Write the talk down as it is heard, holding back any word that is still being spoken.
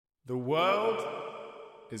The world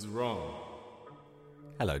is wrong.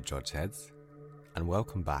 Hello, Drudgeheads, and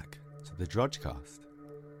welcome back to the Drudgecast.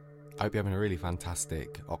 I hope you're having a really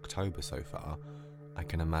fantastic October so far. I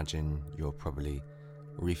can imagine you're probably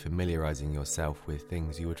refamiliarising yourself with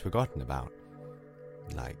things you had forgotten about,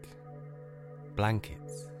 like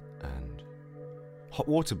blankets and hot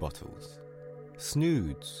water bottles,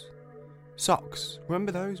 snoods, socks.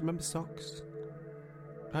 Remember those? Remember socks?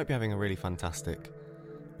 I hope you're having a really fantastic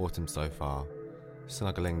autumn so far.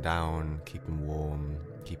 Snuggling down, keeping warm,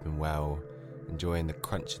 keeping well, enjoying the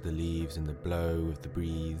crunch of the leaves and the blow of the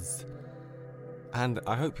breeze. And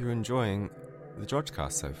I hope you're enjoying the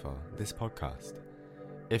Drudgecast so far, this podcast.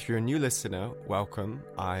 If you're a new listener, welcome.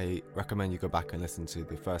 I recommend you go back and listen to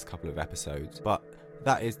the first couple of episodes, but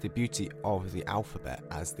that is the beauty of the alphabet,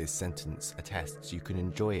 as this sentence attests. You can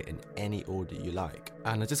enjoy it in any order you like.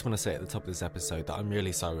 And I just want to say at the top of this episode that I'm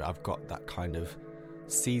really sorry I've got that kind of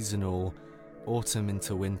seasonal, autumn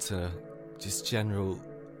into winter, just general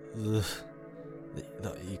ugh,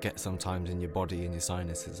 that you get sometimes in your body and your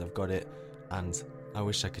sinuses. I've got it, and I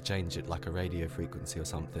wish I could change it like a radio frequency or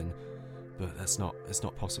something, but it's not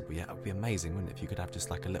possible yet. It would be amazing, wouldn't it, if you could have just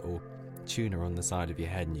like a little tuner on the side of your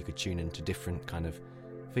head and you could tune into different kind of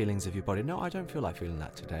feelings of your body. No, I don't feel like feeling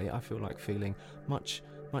that today. I feel like feeling much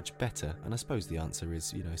better, and I suppose the answer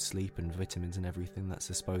is, sleep and vitamins and everything. That's,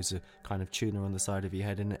 I suppose, a kind of tuner on the side of your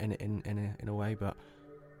head in a way, but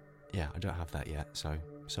yeah, I don't have that yet, so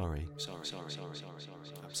sorry. So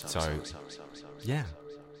yeah,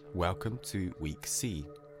 welcome to week C,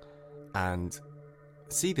 and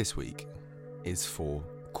C this week is for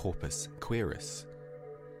Corpus Queerus,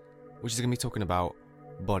 which is going to be talking about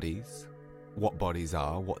bodies, what bodies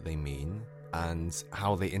are, what they mean, and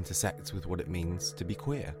how they intersect with what it means to be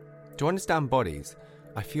queer. To understand bodies,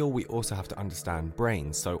 I feel we also have to understand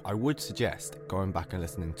brains, so I would suggest going back and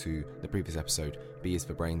listening to the previous episode, B is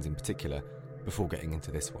for brains in particular, before getting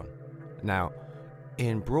into this one. Now,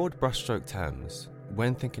 in broad brushstroke terms,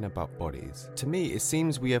 when thinking about bodies, to me it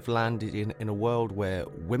seems we have landed in a world where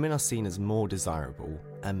women are seen as more desirable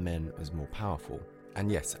and men as more powerful.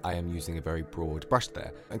 And yes, I am using a very broad brush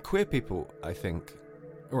there. And queer people, I think,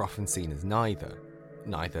 are often seen as neither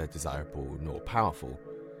desirable nor powerful.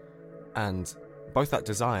 And both that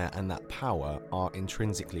desire and that power are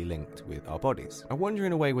intrinsically linked with our bodies. I wonder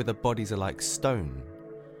in a way whether bodies are like stone.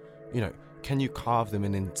 Can you carve them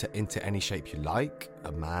into any shape you like?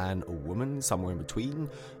 A man, a woman, somewhere in between?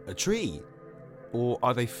 A tree? Or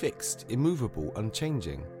are they fixed, immovable,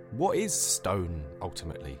 unchanging? What is stone,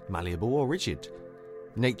 ultimately? Malleable or rigid?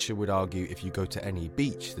 Nature would argue if you go to any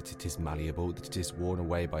beach that it is malleable, that it is worn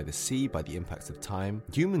away by the sea, by the impacts of time.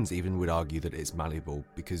 Humans even would argue that it's malleable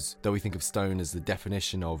because though we think of stone as the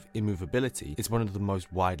definition of immovability, it's one of the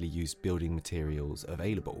most widely used building materials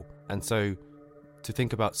available. And so to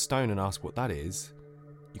think about stone and ask what that is,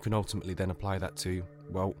 you can ultimately then apply that to,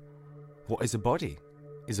 well, what is a body?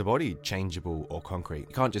 Is a body changeable or concrete?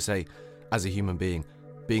 You can't just say, as a human being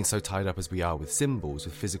so tied up as we are with symbols,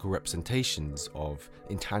 with physical representations of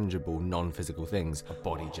intangible, non-physical things, a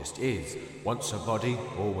body just is. Once a body,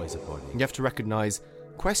 always a body. You have to recognise,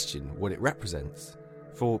 question what it represents.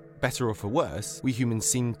 For better or for worse, we humans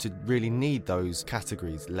seem to really need those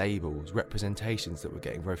categories, labels, representations that we're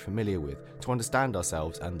getting very familiar with to understand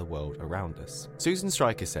ourselves and the world around us. Susan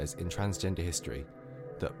Stryker says in Transgender History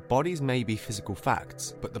that bodies may be physical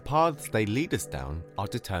facts, but the paths they lead us down are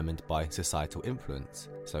determined by societal influence.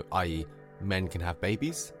 So, i.e., men can have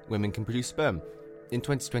babies, women can produce sperm. In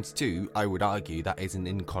 2022, I would argue that is an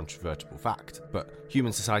incontrovertible fact, but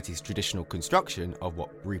human society's traditional construction of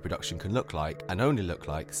what reproduction can look like, and only look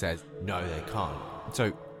like, says, no, they can't.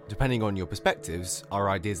 So, depending on your perspectives,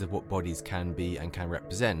 our ideas of what bodies can be and can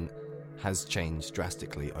represent has changed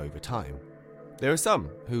drastically over time. There are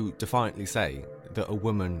some who defiantly say that a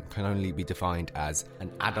woman can only be defined as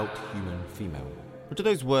an adult human female. What do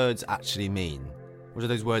those words actually mean? What do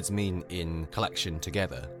those words mean in collection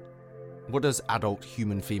together? What does adult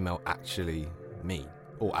human female actually mean?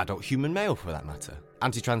 Or adult human male, for that matter?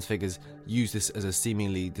 Anti-trans figures use this as a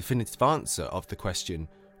seemingly definitive answer of the question,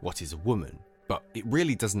 what is a woman? But it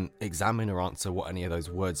really doesn't examine or answer what any of those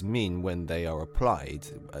words mean when they are applied,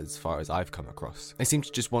 as far as I've come across. They seem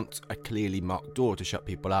to just want a clearly marked door to shut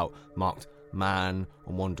people out, marked man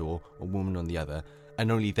on one door or woman on the other,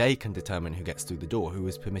 and only they can determine who gets through the door, who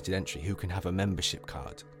is permitted entry, who can have a membership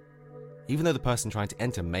card. even though the person trying to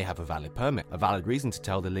enter may have a valid permit, a valid reason to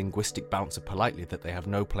tell the linguistic bouncer politely that they have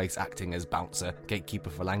no place acting as bouncer, gatekeeper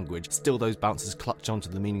for language, still those bouncers clutch onto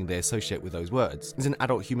the meaning they associate with those words. Is an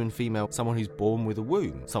adult human female someone who's born with a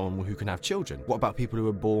womb, someone who can have children? What about people who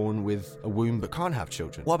are born with a womb but can't have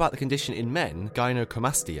children? What about the condition in men,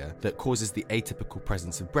 gynecomastia, that causes the atypical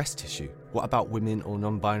presence of breast tissue? What about women or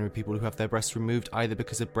non-binary people who have their breasts removed either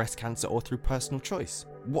because of breast cancer or through personal choice?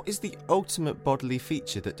 What is the ultimate bodily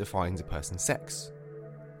feature that defines a person's sex?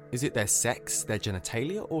 Is it their sex, their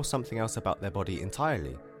genitalia, or something else about their body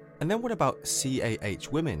entirely? And then what about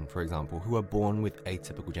CAH women, for example, who are born with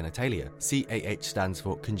atypical genitalia? CAH stands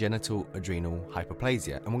for congenital adrenal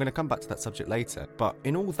hyperplasia, and we're going to come back to that subject later. But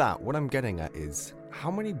in all that, what I'm getting at is,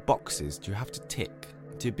 how many boxes do you have to tick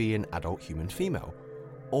to be an adult human female?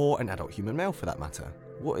 Or an adult human male, for that matter?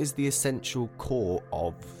 What is the essential core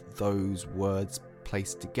of those words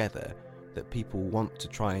placed together that people want to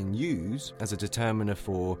try and use as a determiner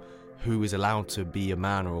for who is allowed to be a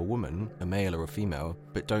man or a woman, a male or a female,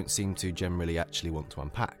 but don't seem to generally actually want to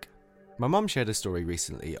unpack? My mum shared a story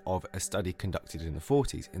recently of a study conducted in the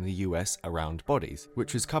 40s in the US around bodies,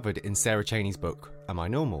 which was covered in Sarah Cheney's book, Am I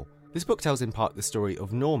Normal? This book tells in part the story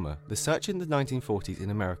of Norma, the search in the 1940s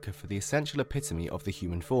in America for the essential epitome of the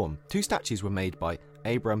human form. 2 statues were made by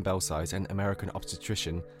Abraham Belsize and American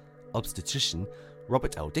obstetrician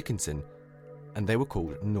Robert L. Dickinson, and they were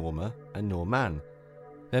called Norma and Norman.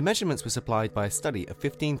 Their measurements were supplied by a study of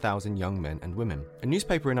 15,000 young men and women. A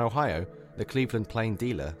newspaper in Ohio, the Cleveland Plain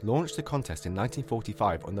Dealer, launched a contest in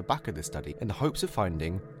 1945 on the back of this study in the hopes of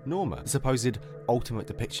finding Norma, the supposed ultimate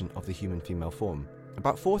depiction of the human female form.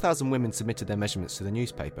 About 4,000 women submitted their measurements to the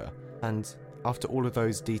newspaper, and after all of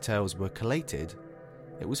those details were collated,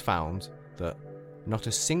 it was found that not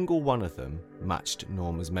a single one of them matched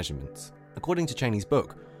Norma's measurements. According to Cheney's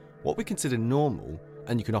book, what we consider normal,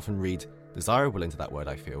 and you can often read desirable into that word,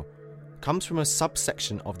 I feel, comes from a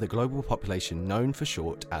subsection of the global population known for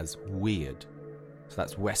short as weird. So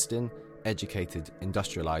that's Western, educated,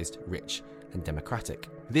 industrialized, rich, and democratic.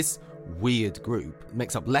 This weird group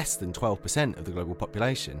makes up less than 12% of the global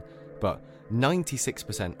population, but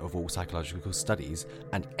 96% of all psychological studies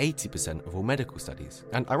and 80% of all medical studies.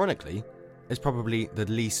 And ironically, is probably the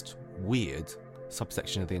least weird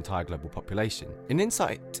subsection of the entire global population. An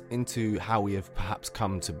insight into how we have perhaps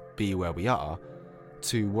come to be where we are,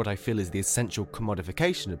 to what I feel is the essential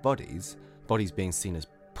commodification of bodies being seen as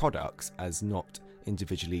products, as not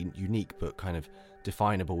individually unique but kind of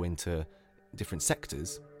definable into different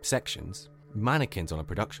sections, mannequins on a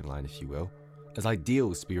production line, if you will, as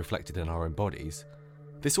ideals to be reflected in our own bodies.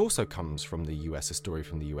 This also comes from the US, a story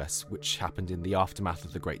from the US, which happened in the aftermath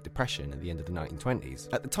of the Great Depression at the end of the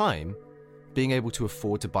 1920s. At the time, being able to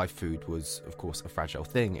afford to buy food was, of course, a fragile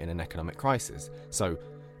thing in an economic crisis. So,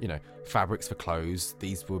 fabrics for clothes,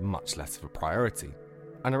 these were much less of a priority.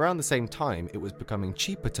 And around the same time, it was becoming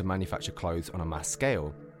cheaper to manufacture clothes on a mass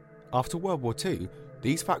scale. After World War II,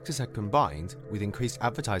 these factors had combined with increased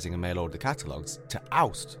advertising and mail-order catalogues to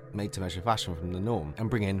oust made-to-measure fashion from the norm and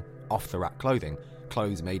bring in off-the-rack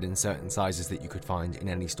clothes made in certain sizes that you could find in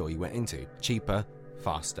any store you went into. Cheaper,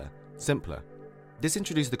 faster, simpler. This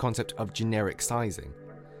introduced the concept of generic sizing.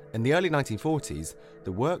 In the early 1940s,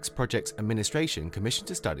 the Works Projects Administration commissioned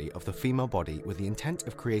a study of the female body with the intent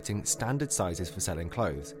of creating standard sizes for selling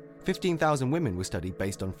clothes. 15,000 women were studied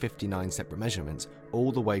based on 59 separate measurements,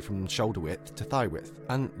 all the way from shoulder width to thigh width.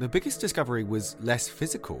 And the biggest discovery was less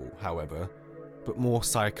physical, however, but more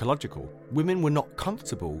psychological. Women were not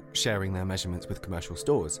comfortable sharing their measurements with commercial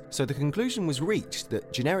stores, so the conclusion was reached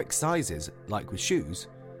that generic sizes, like with shoes,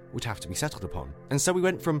 would have to be settled upon. And so we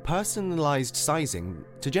went from personalised sizing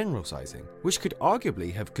to general sizing, which could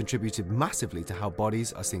arguably have contributed massively to how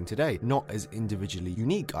bodies are seen today, not as individually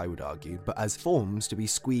unique, I would argue, but as forms to be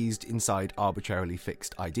squeezed inside arbitrarily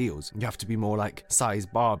fixed ideals. You have to be more like size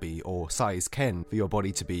Barbie or size Ken for your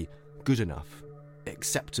body to be good enough,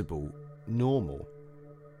 acceptable, normal.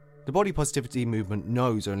 The body positivity movement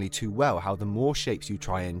knows only too well how the more shapes you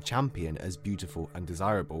try and champion as beautiful and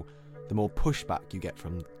desirable, the more pushback you get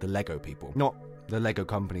from the Lego people. Not the Lego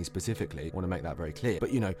company specifically, I want to make that very clear,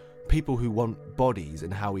 but people who want bodies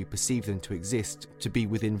and how we perceive them to exist to be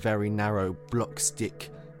within very narrow, block-stick,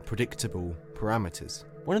 predictable parameters.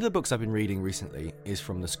 One of the books I've been reading recently is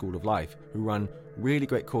from the School of Life, who run really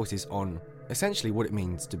great courses on essentially what it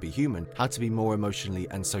means to be human, how to be more emotionally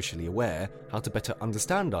and socially aware, how to better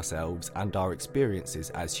understand ourselves and our experiences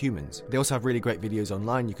as humans. They also have really great videos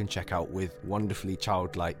online you can check out with wonderfully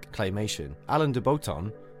childlike claymation. Alan de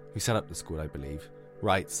Botton, who set up the school I believe,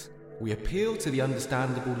 writes, "We appeal to the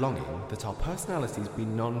understandable longing that our personalities be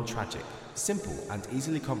non-tragic, simple and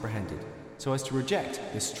easily comprehended, so as to reject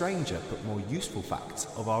the stranger but more useful facts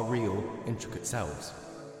of our real, intricate selves.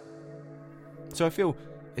 So I feel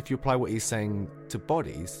if you apply what he's saying to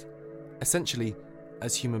bodies, essentially,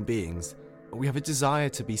 as human beings, we have a desire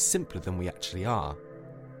to be simpler than we actually are.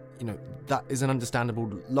 That is an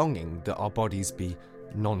understandable longing that our bodies be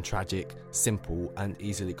non-tragic, simple, and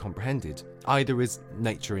easily comprehended, either as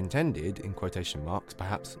nature intended, in quotation marks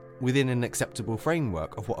perhaps, within an acceptable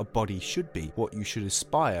framework of what a body should be, what you should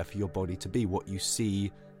aspire for your body to be, what you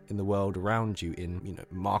see in the world around you, in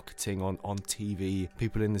marketing, on TV,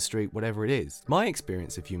 people in the street, whatever it is. My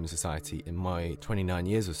experience of human society in my 29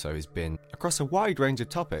 years or so has been across a wide range of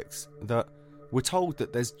topics that we're told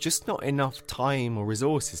that there's just not enough time or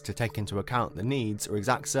resources to take into account the needs or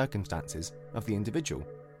exact circumstances of the individual.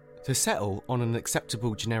 To settle on an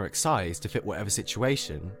acceptable generic size to fit whatever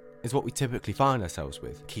situation is what we typically find ourselves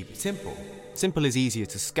with. Keep it simple. Simple is easier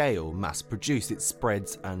to scale, mass produce, it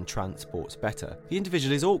spreads and transports better. The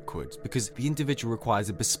individual is awkward because the individual requires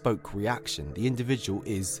a bespoke reaction. The individual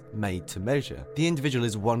is made to measure. The individual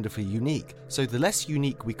is wonderfully unique, so the less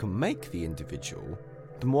unique we can make the individual,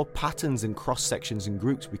 the more patterns and cross-sections and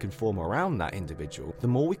groups we can form around that individual, the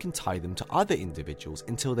more we can tie them to other individuals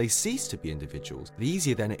until they cease to be individuals. The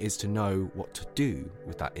easier then it is to know what to do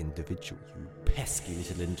with that individual, you pesky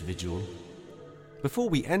little individual. Before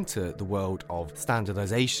we enter the world of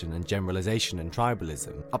standardization and generalization and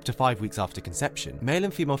tribalism, up to 5 weeks after conception, male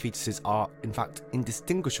and female fetuses are in fact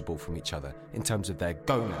indistinguishable from each other in terms of their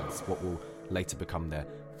gonads, what will later become their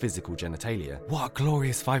physical genitalia. What a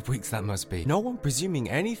glorious 5 weeks that must be. No one presuming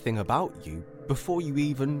anything about you before you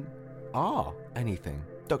even are anything.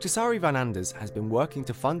 Dr. Sari Van Anders has been working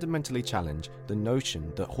to fundamentally challenge the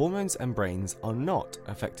notion that hormones and brains are not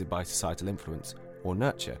affected by societal influence or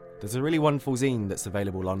nurture. There's a really wonderful zine that's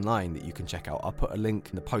available online that you can check out. I'll put a link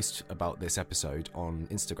in the post about this episode on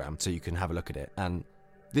Instagram so you can have a look at it. And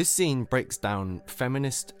this zine breaks down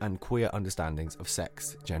feminist and queer understandings of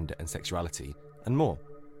sex, gender and sexuality, and more.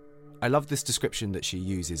 I love this description that she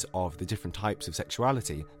uses of the different types of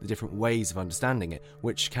sexuality, the different ways of understanding it,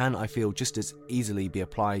 which can, I feel, just as easily be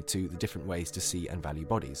applied to the different ways to see and value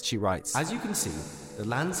bodies. She writes, "As you can see, the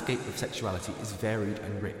landscape of sexuality is varied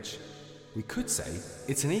and rich. We could say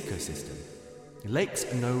it's an ecosystem.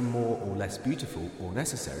 Lakes are no more or less beautiful or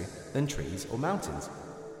necessary than trees or mountains.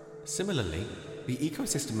 Similarly, the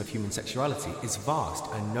ecosystem of human sexuality is vast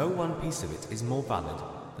and no one piece of it is more valid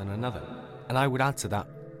than another." And I would add to that,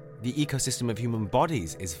 the ecosystem of human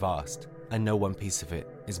bodies is vast, and no one piece of it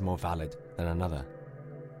is more valid than another.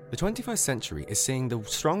 The 21st century is seeing the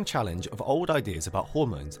strong challenge of old ideas about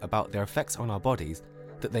hormones, about their effects on our bodies,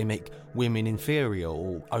 that they make women inferior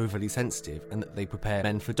or overly sensitive, and that they prepare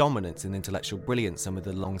men for dominance and intellectual brilliance, some of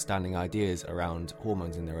the long-standing ideas around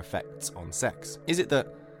hormones and their effects on sex. Is it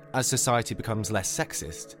that as society becomes less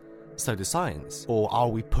sexist, so does science? Or are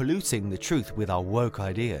we polluting the truth with our woke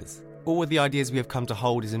ideas? Or were the ideas we have come to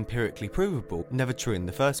hold as empirically provable never true in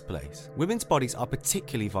the first place? Women's bodies are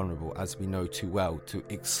particularly vulnerable, as we know too well, to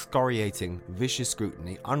excoriating, vicious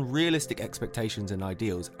scrutiny, unrealistic expectations and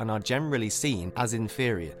ideals, and are generally seen as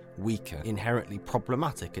inferior, weaker, inherently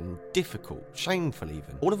problematic and difficult, shameful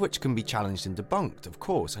even. All of which can be challenged and debunked, of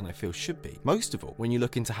course, and I feel should be. Most of all, when you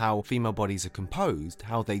look into how female bodies are composed,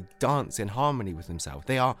 how they dance in harmony with themselves,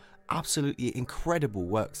 they are absolutely incredible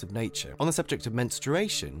works of nature. On the subject of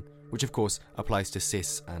menstruation, which of course applies to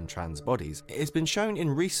cis and trans bodies, it has been shown in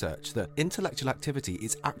research that intellectual activity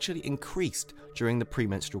is actually increased during the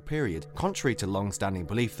premenstrual period, contrary to long-standing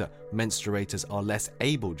belief that menstruators are less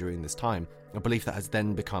able during this time, a belief that has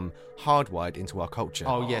then become hardwired into our culture.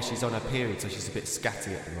 Oh yeah, she's on her period, so she's a bit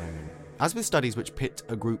scatty at the moment. As with studies which pit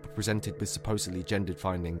a group presented with supposedly gendered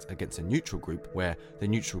findings against a neutral group, where the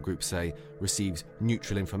neutral group, say, receives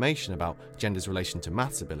neutral information about gender's relation to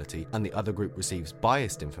maths ability, and the other group receives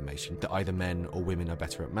biased information that either men or women are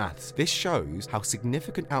better at maths, this shows how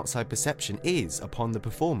significant outside perception is upon the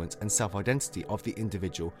performance and self-identity of the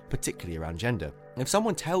individual, particularly around gender. If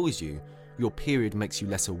someone tells you your period makes you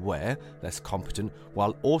less aware, less competent,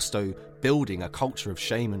 while also building a culture of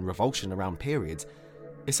shame and revulsion around periods,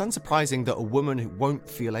 it's unsurprising that a woman who won't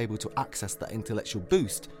feel able to access that intellectual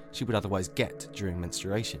boost she would otherwise get during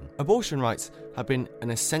menstruation. Abortion rights have been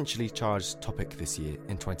an essentially charged topic this year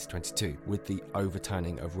in 2022, with the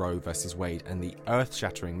overturning of Roe versus Wade and the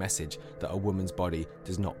earth-shattering message that a woman's body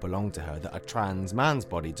does not belong to her, that a trans man's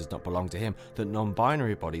body does not belong to him, that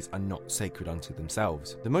non-binary bodies are not sacred unto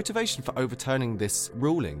themselves. The motivation for overturning this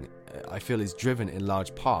ruling I feel is driven in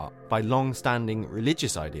large part by long-standing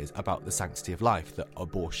religious ideas about the sanctity of life, that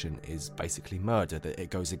abortion is basically murder, that it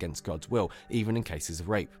goes against God's will, even in cases of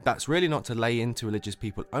rape. That's really not to lay into religious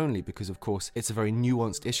people only, because of course it's a very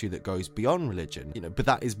nuanced issue that goes beyond religion, but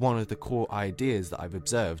that is one of the core ideas that I've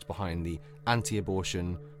observed behind the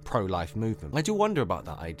anti-abortion, pro-life movement. I do wonder about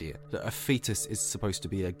that idea, that a fetus is supposed to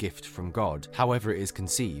be a gift from God, however it is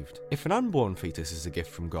conceived. If an unborn fetus is a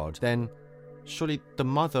gift from God, then surely the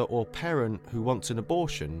mother or parent who wants an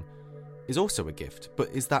abortion is also a gift. But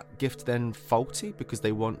is that gift then faulty because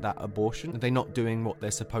they want that abortion? Are they not doing what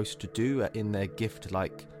they're supposed to do in their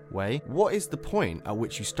gift-like way? What is the point at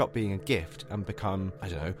which you stop being a gift and become, I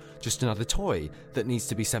don't know, just another toy that needs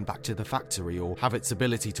to be sent back to the factory or have its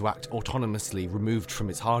ability to act autonomously removed from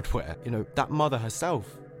its hardware? That mother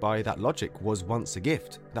herself, by that logic, was once a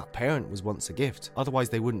gift. That parent was once a gift. Otherwise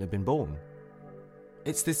they wouldn't have been born.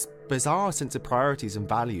 It's this bizarre sense of priorities and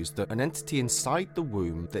values that an entity inside the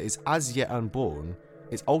womb that is as yet unborn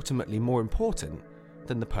is ultimately more important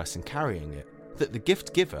than the person carrying it. That the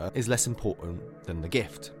gift giver is less important than the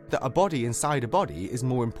gift. That a body inside a body is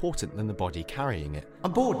more important than the body carrying it.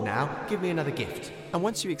 I'm bored now, give me another gift. And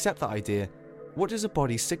once you accept that idea, what does a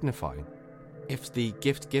body signify? If the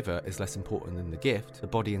gift giver is less important than the gift, the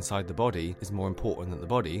body inside the body is more important than the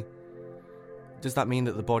body, does that mean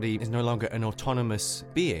that the body is no longer an autonomous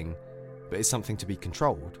being, but is something to be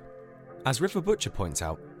controlled? As River Butcher points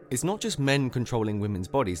out, it's not just men controlling women's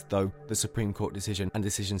bodies, though the Supreme Court decision and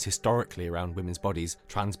decisions historically around women's bodies,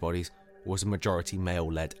 trans bodies, was a majority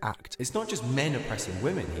male-led act. It's not just men oppressing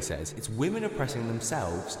women, he says, it's women oppressing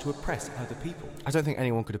themselves to oppress other people. I don't think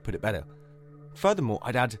anyone could have put it better. Furthermore,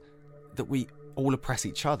 I'd add that we all oppress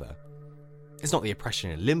each other. It's not the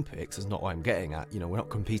oppression Olympics, that's not what I'm getting at. We're not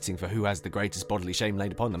competing for who has the greatest bodily shame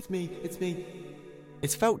laid upon them. It's me.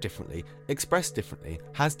 It's felt differently, expressed differently,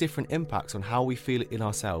 has different impacts on how we feel it in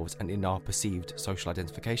ourselves and in our perceived social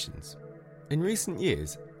identifications. In recent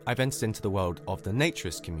years, I've entered into the world of the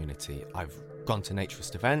naturist community. I've gone to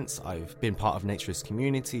naturist events, I've been part of naturist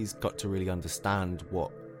communities, got to really understand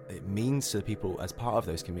what it means to the people as part of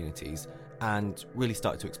those communities, and really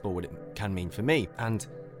started to explore what it can mean for me. And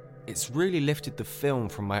it's really lifted the film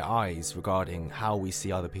from my eyes regarding how we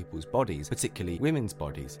see other people's bodies, particularly women's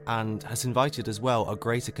bodies, and has invited as well a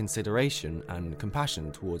greater consideration and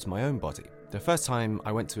compassion towards my own body. The first time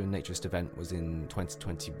I went to a naturist event was in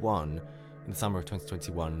 2021, in the summer of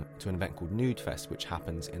 2021, to an event called Nude Fest, which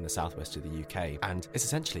happens in the southwest of the UK, and it's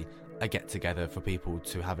essentially a get-together for people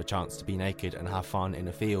to have a chance to be naked and have fun in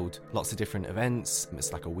a field. Lots of different events.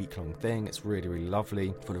 It's like a week-long thing. It's really, really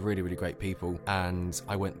lovely, full of really, really great people. And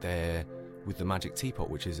I went there with the Magic Teapot,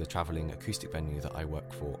 which is a travelling acoustic venue that I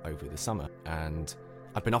work for over the summer. And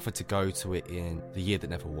I'd been offered to go to it in the year that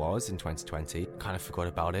never was, in 2020. Kind of forgot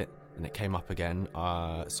about it. And it came up again,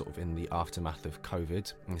 sort of in the aftermath of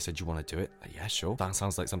COVID. And they said, "Do you want to do it?" Yeah, sure. That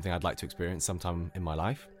sounds like something I'd like to experience sometime in my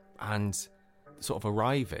life. And sort of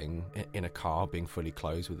arriving in a car, being fully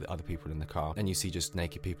clothed with other people in the car, and you see just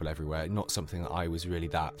naked people everywhere, not something that I was really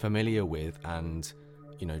that familiar with, and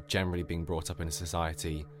generally being brought up in a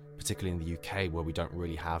society, particularly in the UK, where we don't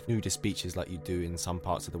really have nudist beaches like you do in some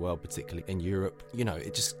parts of the world, particularly in Europe.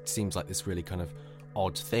 It just seems like this really kind of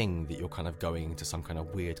odd thing that you're kind of going into some kind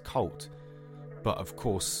of weird cult. But of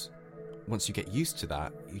course, once you get used to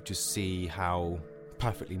that, you just see how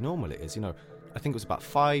perfectly normal it is. I think it was about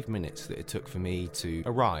 5 minutes that it took for me to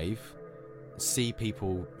arrive, see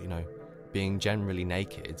people, being generally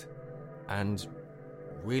naked, and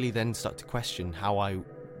really then start to question how I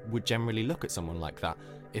would generally look at someone like that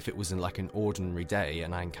if it was in like an ordinary day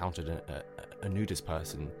and I encountered a nudist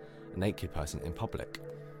person, a naked person in public.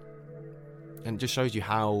 And it just shows you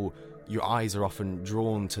how your eyes are often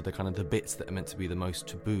drawn to the kind of the bits that are meant to be the most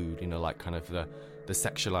tabooed, like kind of the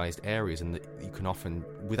sexualized areas, and that you can often,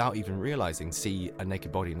 without even realizing, see a naked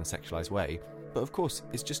body in a sexualized way. But of course,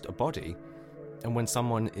 it's just a body. And when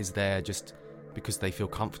someone is there just because they feel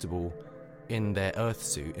comfortable in their earth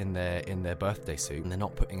suit, in their birthday suit, and they're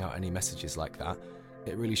not putting out any messages like that,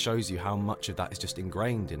 it really shows you how much of that is just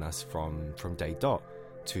ingrained in us from day dot,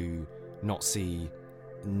 to not see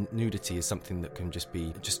nudity as something that can just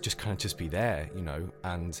be just be there,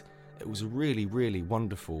 And it was a really, really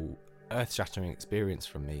wonderful, earth-shattering experience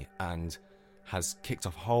for me, and has kicked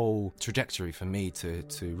off a whole trajectory for me to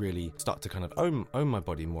really start to kind of own my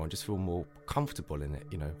body more and just feel more comfortable in it.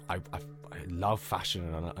 I love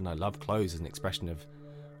fashion and I love clothes as an expression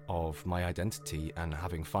of my identity and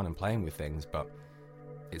having fun and playing with things, but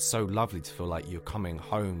it's so lovely to feel like you're coming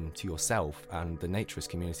home to yourself, and the naturist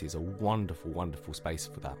community is a wonderful, wonderful space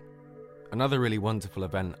for that. Another really wonderful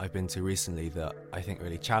event I've been to recently that I think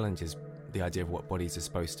really challenges the idea of what bodies are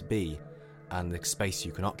supposed to be and the space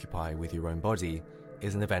you can occupy with your own body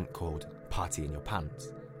is an event called Party in Your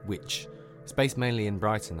Pants, which is based mainly in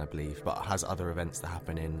Brighton, I believe, but has other events that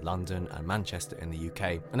happen in London and Manchester in the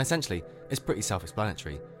UK. And essentially, it's pretty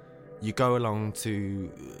self-explanatory. You go along to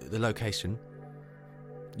the location,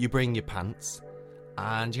 you bring your pants,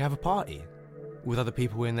 and you have a party with other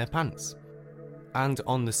people in their pants. And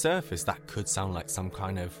on the surface, that could sound like some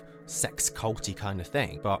kind of sex culty kind of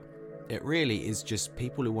thing, but it really is just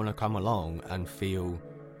people who want to come along and feel,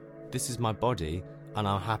 this is my body, and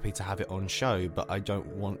I'm happy to have it on show, but I don't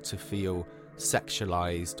want to feel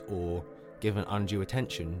sexualized or given undue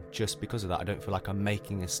attention just because of that. I don't feel like I'm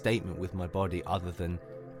making a statement with my body other than,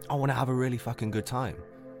 I want to have a really fucking good time.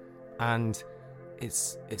 And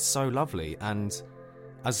it's so lovely. And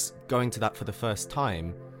as going to that for the first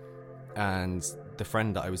time, and the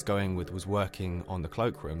friend that I was going with was working on the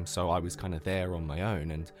cloakroom, so I was kind of there on my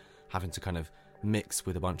own and having to kind of mix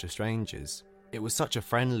with a bunch of strangers. It was such a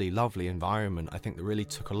friendly, lovely environment. I think that really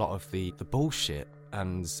took a lot of the bullshit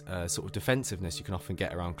and sort of defensiveness you can often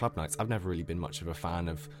get around club nights. I've never really been much of a fan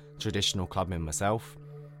of traditional clubbing myself,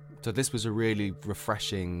 so this was a really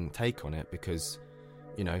refreshing take on it because,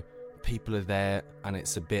 you know, people are there and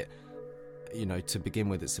it's a bit, you know, to begin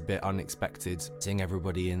with, it's a bit unexpected seeing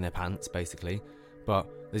everybody in their pants, basically. But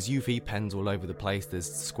there's UV pens all over the place, there's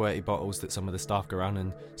squirty bottles that some of the staff go around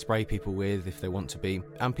and spray people with if they want to be.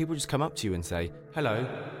 And people just come up to you and say, hello,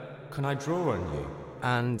 can I draw on you?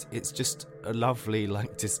 And it's just a lovely,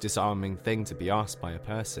 like, disarming thing to be asked by a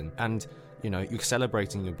person. And, you know, you're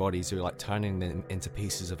celebrating your bodies, you're like turning them into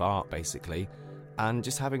pieces of art, basically, and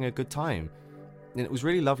just having a good time. And it was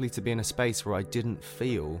really lovely to be in a space where I didn't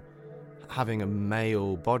feel having a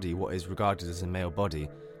male body, what is regarded as a male body.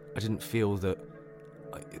 I didn't feel that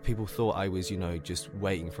people thought I was, you know, just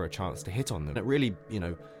waiting for a chance to hit on them. It really, you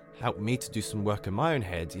know, helped me to do some work in my own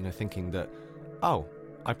head, you know, thinking that, oh,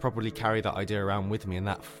 I probably carry that idea around with me and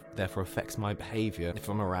that therefore affects my behaviour if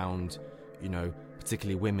I'm around, you know,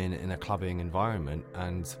 particularly women in a clubbing environment.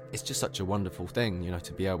 And it's just such a wonderful thing, you know,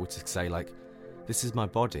 to be able to say, like, this is my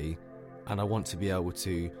body and I want to be able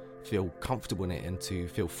to feel comfortable in it and to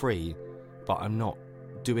feel free, but I'm not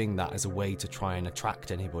doing that as a way to try and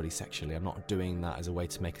attract anybody sexually. I'm not doing that as a way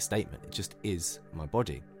to make a statement. It just is my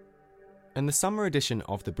body. In the summer edition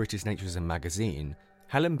of the British Naturism magazine,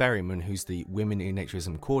 Helen Berryman, who's the Women in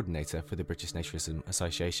Naturism coordinator for the British Naturism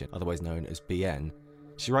Association, otherwise known as BN,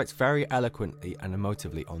 she writes very eloquently and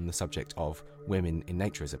emotively on the subject of women in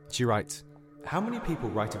naturism. She writes, "How many people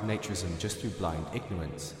write of naturism just through blind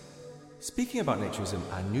ignorance? Speaking about naturism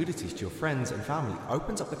and nudity to your friends and family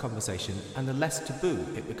opens up the conversation, and the less taboo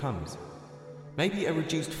it becomes. Maybe a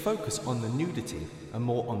reduced focus on the nudity and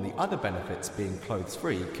more on the other benefits being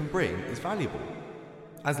clothes-free can bring is valuable.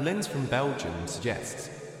 As Linz from Belgium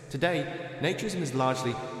suggests, today, naturism is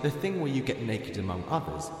largely the thing where you get naked among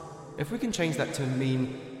others. If we can change that to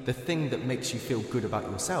mean the thing that makes you feel good about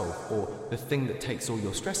yourself, or the thing that takes all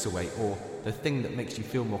your stress away, or the thing that makes you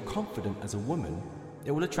feel more confident as a woman, it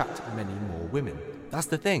will attract many more women." That's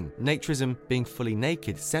the thing. Naturism, being fully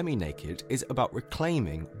naked, semi-naked, is about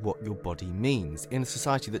reclaiming what your body means in a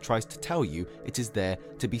society that tries to tell you it is there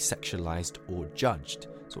to be sexualized or judged,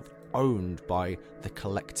 sort of owned by the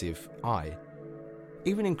collective I.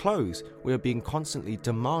 Even in clothes, we are being constantly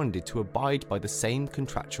demanded to abide by the same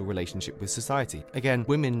contractual relationship with society. Again,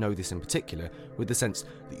 women know this in particular, with the sense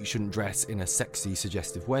that you shouldn't dress in a sexy,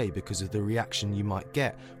 suggestive way because of the reaction you might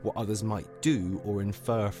get, what others might do or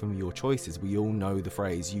infer from your choices. We all know the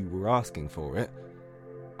phrase, "you were asking for it."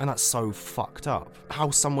 And that's so fucked up. How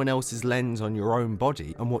someone else's lens on your own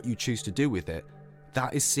body and what you choose to do with it,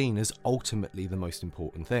 that is seen as ultimately the most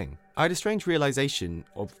important thing. I had a strange realization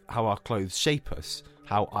of how our clothes shape us,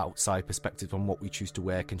 how outside perspective on what we choose to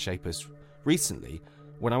wear can shape us recently,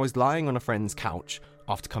 when I was lying on a friend's couch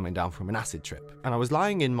after coming down from an acid trip. And I was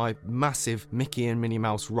lying in my massive Mickey and Minnie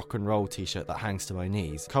Mouse rock and roll t-shirt that hangs to my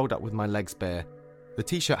knees, curled up with my legs bare, the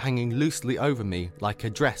t-shirt hanging loosely over me like a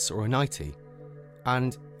dress or a nightie.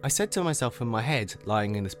 And I said to myself in my head,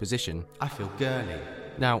 lying in this position, I feel girly.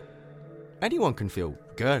 Now, anyone can feel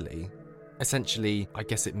girly. Essentially, I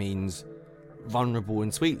guess it means vulnerable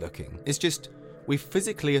and sweet looking. It's just, we've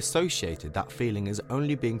physically associated that feeling as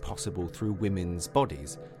only being possible through women's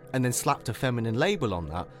bodies, and then slapped a feminine label on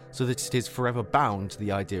that so that it is forever bound to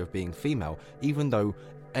the idea of being female, even though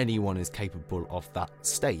anyone is capable of that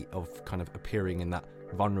state of kind of appearing in that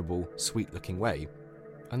vulnerable, sweet looking way.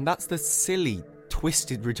 And that's the silly,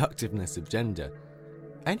 twisted reductiveness of gender.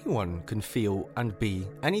 Anyone can feel and be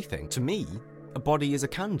anything. To me, a body is a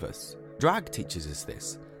canvas. Drag teaches us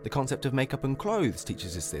this. The concept of makeup and clothes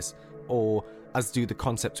teaches us this, or as do the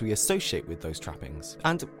concepts we associate with those trappings.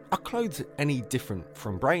 And are clothes any different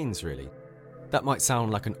from brains, really? That might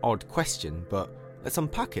sound like an odd question, but let's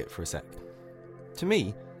unpack it for a sec. To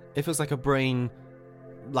me, it feels like a brain,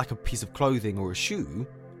 like a piece of clothing or a shoe,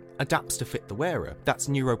 adapts to fit the wearer. That's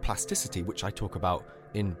neuroplasticity, which I talk about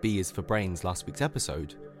in B is for Brains last week's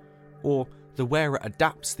episode. Or the wearer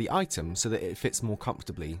adapts the item so that it fits more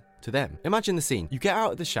comfortably to them. Imagine the scene. You get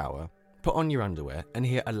out of the shower, put on your underwear, and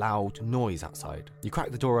hear a loud noise outside. You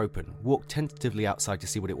crack the door open, walk tentatively outside to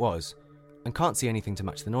see what it was, and can't see anything to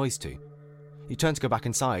match the noise to. You turn to go back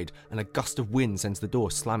inside, and a gust of wind sends the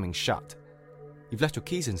door slamming shut. You've left your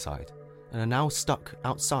keys inside, and are now stuck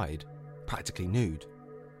outside, practically nude.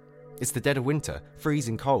 It's the dead of winter,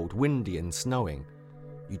 freezing cold, windy and snowing.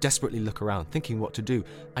 You desperately look around, thinking what to do,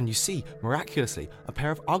 and you see, miraculously, a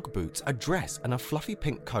pair of Ugg boots, a dress, and a fluffy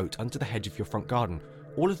pink coat under the hedge of your front garden,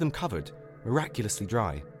 all of them covered, miraculously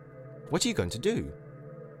dry. What are you going to do?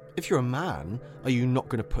 If you're a man, are you not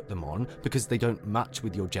going to put them on because they don't match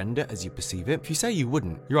with your gender as you perceive it? If you say you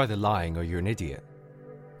wouldn't, you're either lying or you're an idiot.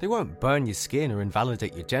 They won't burn your skin or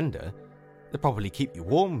invalidate your gender. They'll probably keep you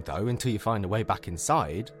warm, though, until you find a way back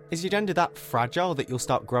inside. Is your gender that fragile that you'll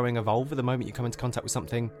start growing a vulva the moment you come into contact with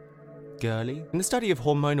something girly? In the study of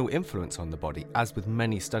hormonal influence on the body, as with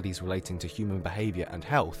many studies relating to human behaviour and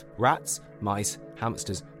health, rats, mice,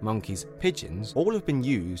 hamsters, monkeys, pigeons, all have been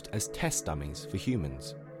used as test dummies for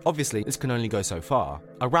humans. Obviously, this can only go so far.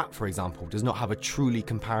 A rat, for example, does not have a truly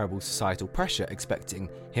comparable societal pressure expecting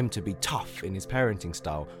him to be tough in his parenting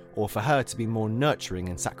style, or for her to be more nurturing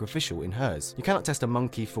and sacrificial in hers. You cannot test a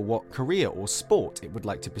monkey for what career or sport it would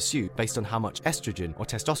like to pursue based on how much estrogen or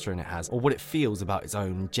testosterone it has, or what it feels about its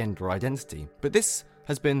own gender identity. But this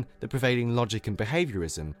has been the prevailing logic in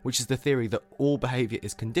behaviourism, which is the theory that all behaviour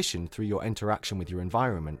is conditioned through your interaction with your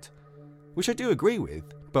environment. Which I do agree with,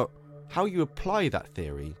 but how you apply that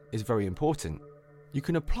theory is very important. You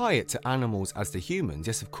can apply it to animals as to humans,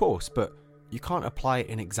 yes of course, but you can't apply it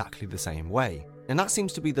in exactly the same way. And that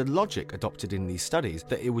seems to be the logic adopted in these studies,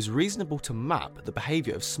 that it was reasonable to map the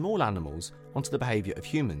behaviour of small animals onto the behaviour of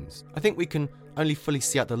humans. I think we can only fully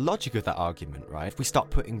see out the logic of that argument, right? If we start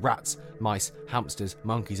putting rats, mice, hamsters,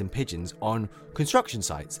 monkeys and pigeons on construction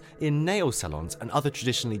sites, in nail salons and other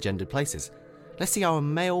traditionally gendered places. Let's see how a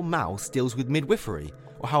male mouse deals with midwifery,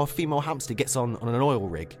 or how a female hamster gets on an oil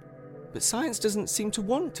rig. But science doesn't seem to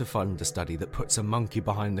want to fund a study that puts a monkey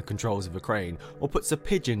behind the controls of a crane, or puts a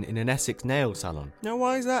pigeon in an Essex nail salon. Now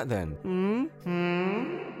why is that then?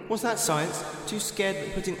 What's that, science? Too scared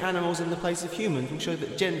that putting animals in the place of humans will show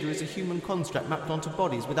that gender is a human construct mapped onto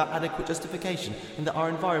bodies without adequate justification, and that our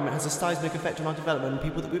environment has a seismic effect on our development and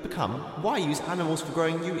people that we become? Why use animals for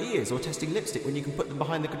growing new ears or testing lipstick when you can put them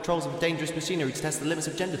behind the controls of dangerous machinery to test the limits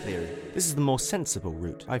of gender theory? This is the more sensible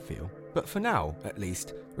route, I feel. But for now, at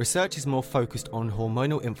least, research is more focused on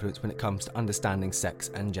hormonal influence when it comes to understanding sex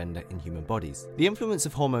and gender in human bodies. The influence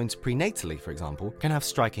of hormones prenatally, for example, can have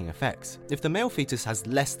striking effects. If the male fetus has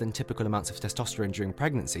less than typical amounts of testosterone during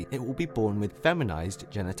pregnancy, it will be born with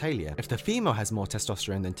feminized genitalia. If the female has more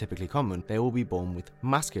testosterone than typically common, they will be born with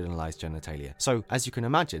masculinized genitalia. So, as you can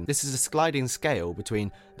imagine, this is a sliding scale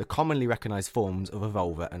between the commonly recognized forms of a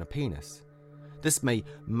vulva and a penis. This may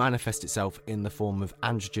manifest itself in the form of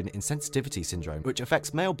androgen insensitivity syndrome, which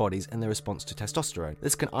affects male bodies in their response to testosterone.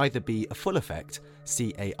 This can either be a full effect,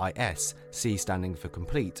 CAIS, C standing for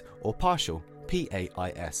complete, or partial,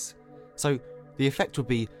 PAIS. So the effect would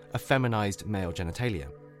be a feminized male genitalia.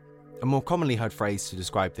 A more commonly heard phrase to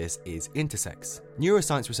describe this is intersex.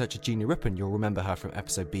 Neuroscience researcher Gina Rippon, you'll remember her from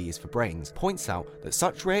episode B is for Brains, points out that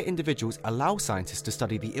such rare individuals allow scientists to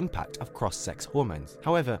study the impact of cross-sex hormones.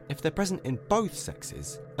 However, if they're present in both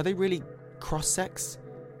sexes, are they really cross-sex?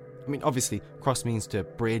 I mean, obviously, cross means to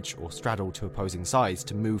bridge or straddle to opposing sides,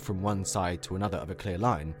 to move from one side to another of a clear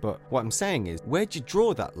line. But what I'm saying is, where do you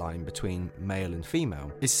draw that line between male and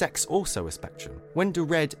female? Is sex also a spectrum? When do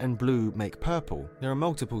red and blue make purple? There are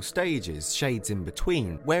multiple stages, shades in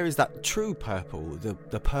between. Where is that true purple,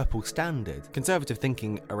 the purple standard? Conservative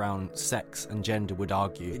thinking around sex and gender would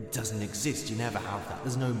argue, it doesn't exist, you never have that,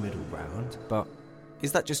 there's no middle ground. But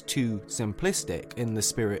is that just too simplistic in the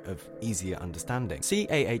spirit of easier understanding?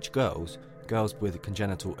 CAH girls with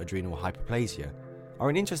congenital adrenal hyperplasia, are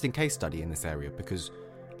an interesting case study in this area because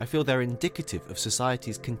I feel they're indicative of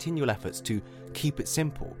society's continual efforts to keep it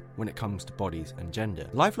simple when it comes to bodies and gender.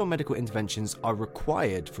 Lifelong medical interventions are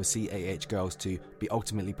required for CAH girls to be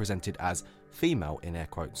ultimately presented as female, in air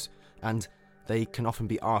quotes, and they can often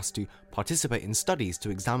be asked to participate in studies to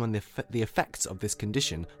examine the effects of this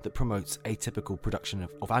condition that promotes atypical production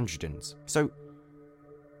of androgens. So,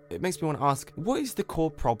 it makes me want to ask, what is the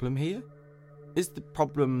core problem here? Is the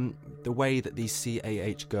problem the way that these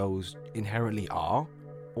CAH girls inherently are,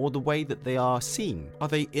 or the way that they are seen? Are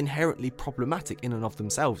they inherently problematic in and of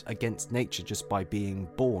themselves against nature just by being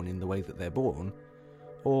born in the way that they're born?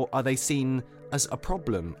 Or are they seen as a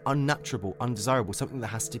problem, unnatural, undesirable, something that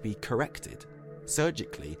has to be corrected?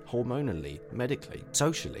 Surgically, hormonally, medically,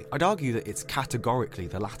 socially? I'd argue that it's categorically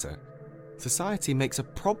the latter. Society makes a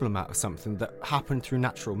problem out of something that happened through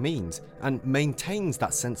natural means and maintains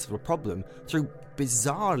that sense of a problem through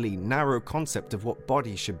bizarrely narrow concept of what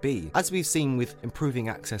bodies should be. As we've seen with improving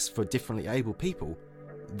access for differently able people,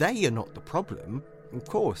 they are not the problem. Of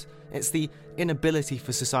course, it's the inability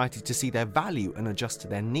for society to see their value and adjust to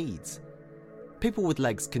their needs. People with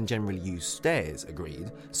legs can generally use stairs,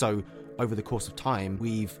 agreed, so over the course of time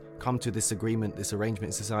we've come to this agreement, this arrangement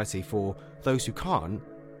in society for those who can't.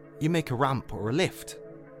 You make a ramp or a lift.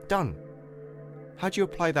 Done. How do you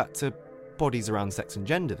apply that to bodies around sex and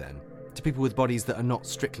gender then? To people with bodies that are not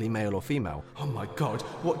strictly male or female? Oh my god,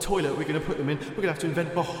 what toilet are we going to put them in? We're going to have to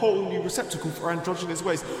invent a whole new receptacle for androgynous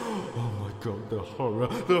waste. Oh my god, the horror,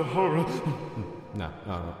 the horror. No.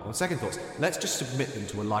 On second thoughts, let's just submit them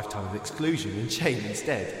to a lifetime of exclusion and shame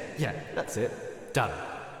instead. Yeah, that's it. Done.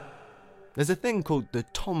 There's a thing called the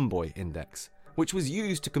Tomboy Index, which was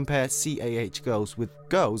used to compare CAH girls with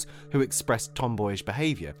girls who expressed tomboyish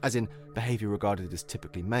behaviour, as in behaviour regarded as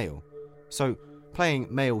typically male. So, playing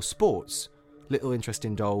male sports, little interest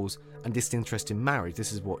in dolls, and disinterest in marriage,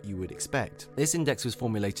 this is what you would expect. This index was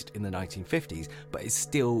formulated in the 1950s, but is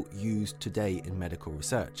still used today in medical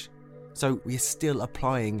research. So, we are still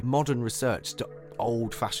applying modern research to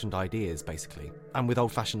old-fashioned ideas, basically. And with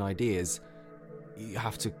old-fashioned ideas, you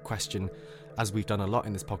have to question, as we've done a lot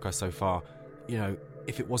in this podcast so far,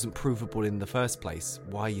 if it wasn't provable in the first place,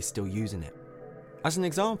 why are you still using it? As an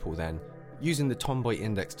example then, using the Tomboy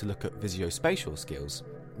Index to look at visuospatial skills,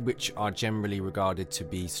 which are generally regarded to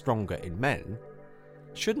be stronger in men,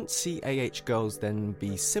 shouldn't CAH girls then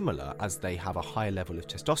be similar as they have a higher level of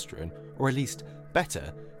testosterone, or at least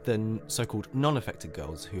better than so-called non-affected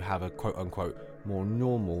girls who have a quote-unquote more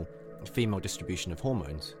normal female distribution of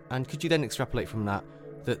hormones? And could you then extrapolate from that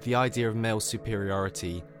the idea of male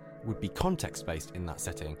superiority would be context-based in that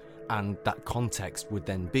setting, and that context would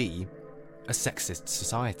then be a sexist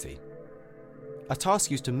society? A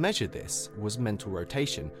task used to measure this was mental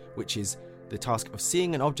rotation, which is the task of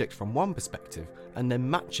seeing an object from one perspective and then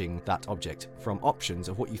matching that object from options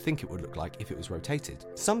of what you think it would look like if it was rotated.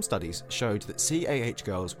 Some studies showed that CAH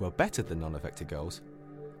girls were better than non-affected girls,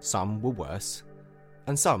 some were worse,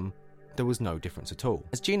 and some there was no difference at all.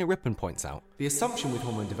 As Gina Rippon points out, the assumption with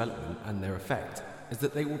hormone development and their effect is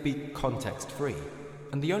that they will be context-free,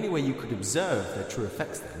 and the only way you could observe their true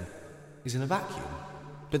effects then is in a vacuum.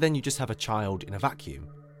 But then you just have a child in a vacuum.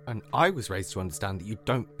 And I was raised to understand that you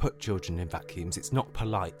don't put children in vacuums, it's not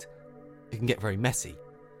polite. It can get very messy.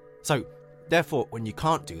 So, therefore, when you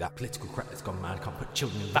can't do that, political correctness gone mad, can't put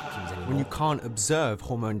children in vacuums anymore. When you can't observe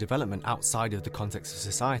hormone development outside of the context of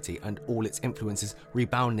society and all its influences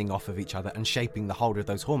rebounding off of each other and shaping the whole of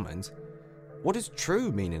those hormones, what does true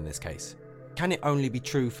mean in this case? Can it only be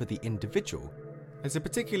true for the individual? There's a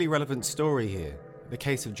particularly relevant story here, the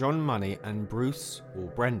case of John Money and Bruce, or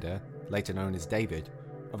Brenda, later known as David,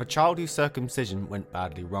 of a child whose circumcision went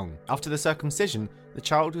badly wrong. After the circumcision, the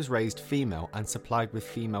child was raised female and supplied with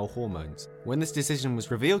female hormones. When this decision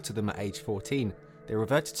was revealed to them at age 14, they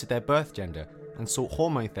reverted to their birth gender and sought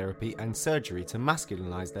hormone therapy and surgery to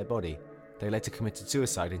masculinize their body. They later committed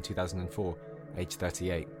suicide in 2004, age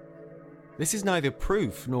 38. This is neither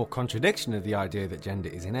proof nor contradiction of the idea that gender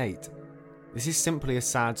is innate. This is simply a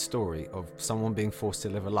sad story of someone being forced to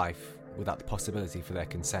live a life without the possibility for their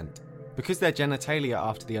consent, because their genitalia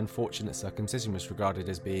after the unfortunate circumcision was regarded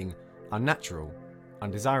as being unnatural,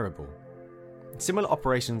 undesirable. Similar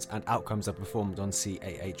operations and outcomes are performed on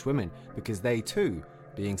CAH women because they too,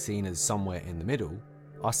 being seen as somewhere in the middle,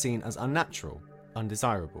 are seen as unnatural,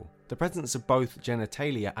 undesirable. The presence of both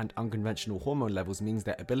genitalia and unconventional hormone levels means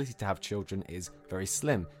their ability to have children is very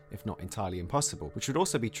slim, if not entirely impossible, which would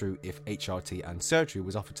also be true if HRT and surgery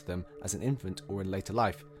was offered to them as an infant or in later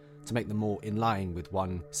life, to make them more in line with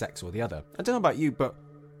one sex or the other. I don't know about you, but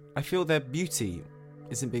I feel their beauty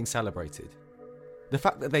isn't being celebrated. The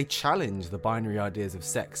fact that they challenge the binary ideas of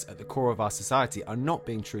sex at the core of our society are not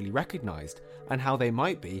being truly recognised, and how they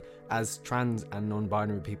might be, as trans and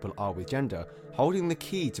non-binary people are with gender, holding the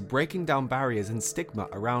key to breaking down barriers and stigma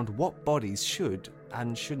around what bodies should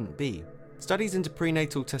and shouldn't be. Studies into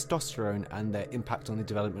prenatal testosterone and their impact on the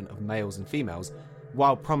development of males and females,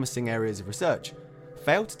 while promising areas of research,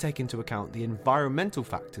 fail to take into account the environmental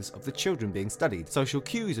factors of the children being studied. Social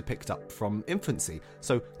cues are picked up from infancy,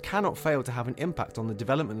 so cannot fail to have an impact on the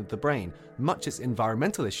development of the brain, much as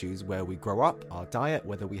environmental issues where we grow up, our diet,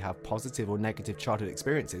 whether we have positive or negative childhood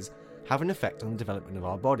experiences, have an effect on the development of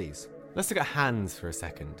our bodies. Let's look at hands for a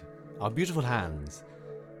second. Our beautiful hands.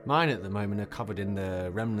 Mine at the moment are covered in the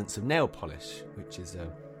remnants of nail polish, which is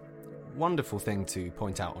a wonderful thing to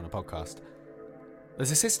point out on a podcast. There's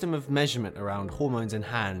a system of measurement around hormones in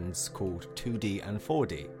hands called 2D and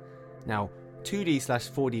 4D. Now,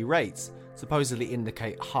 2D/4D rates supposedly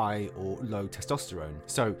indicate high or low testosterone.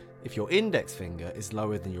 So, if your index finger is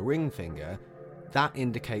lower than your ring finger, that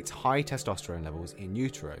indicates high testosterone levels in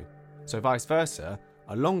utero. So vice versa,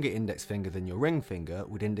 a longer index finger than your ring finger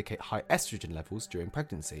would indicate high estrogen levels during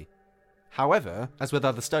pregnancy. However, as with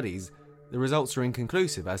other studies, the results are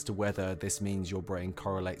inconclusive as to whether this means your brain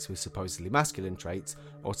correlates with supposedly masculine traits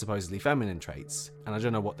or supposedly feminine traits, and I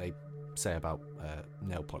don't know what they say about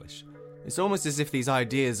nail polish. It's almost as if these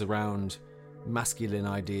ideas around masculine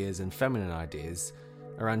ideas and feminine ideas,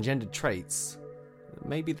 around gendered traits,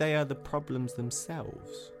 maybe they are the problems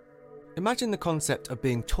themselves. Imagine the concept of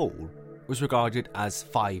being tall was regarded as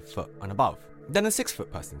 5 foot and above. Then a 6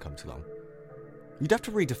 foot person comes along. You'd have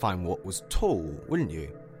to redefine what was tall, wouldn't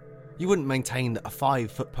you? You wouldn't maintain that a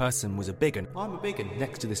 5 foot person was a big un, I'm a big un,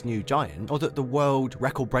 next to this new giant, or that the world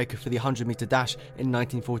record breaker for the 100 metre dash in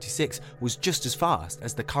 1946 was just as fast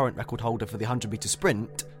as the current record holder for the 100 metre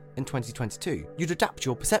sprint in 2022. You'd adapt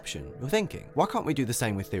your perception, your thinking. Why can't we do the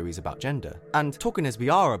same with theories about gender? And talking as we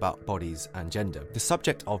are about bodies and gender, the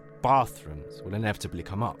subject of bathrooms will inevitably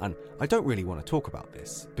come up. And I don't really want to talk about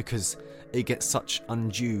this because it gets such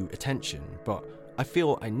undue attention, but I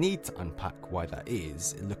feel I need to unpack why that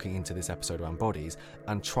is, looking into this episode around bodies,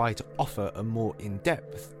 and try to offer a more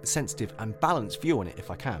in-depth, sensitive and balanced view on it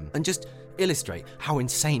if I can, and just illustrate how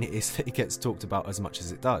insane it is that it gets talked about as much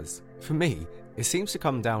as it does. For me, it seems to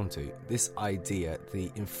come down to this idea,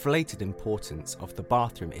 the inflated importance of the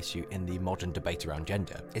bathroom issue in the modern debate around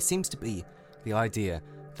gender. It seems to be the idea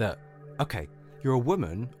that, okay, you're a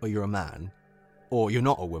woman or you're a man, or you're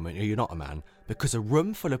not a woman or you're not a man, because a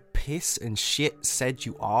room full of piss and shit said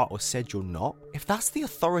you are or said you're not. If that's the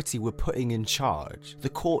authority we're putting in charge, the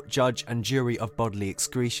court, judge and jury of bodily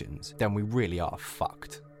excretions, then we really are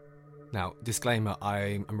fucked. Now, disclaimer,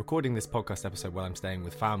 I'm recording this podcast episode while I'm staying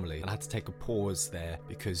with family, and I had to take a pause there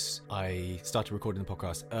because I started recording the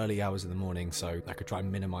podcast early hours of the morning so I could try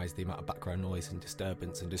and minimise the amount of background noise and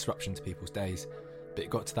disturbance and disruption to people's days. But it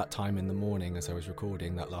got to that time in the morning as I was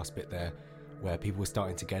recording that last bit there where people were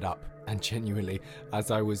starting to get up, and genuinely,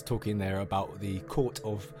 as I was talking there about the court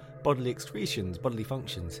of bodily excretions, bodily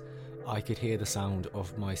functions, I could hear the sound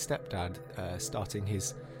of my stepdad starting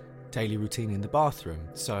his daily routine in the bathroom.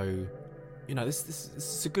 So, you know, this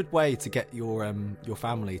is a good way to get your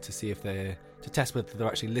family to see if to test whether they're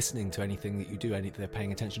actually listening to anything that you do, if they're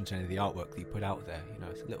paying attention to any of the artwork that you put out there. You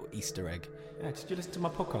know, it's a little Easter egg. Yeah, did you listen to my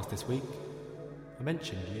podcast this week? I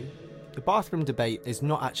mentioned you. The bathroom debate is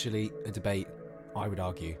not actually a debate, I would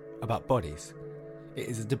argue, about bodies. It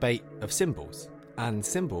is a debate of symbols. And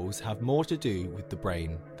symbols have more to do with the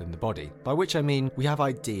brain than the body. By which I mean we have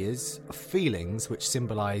ideas, feelings which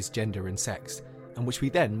symbolise gender and sex, and which we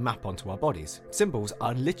then map onto our bodies. Symbols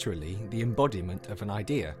are literally the embodiment of an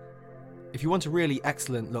idea. If you want a really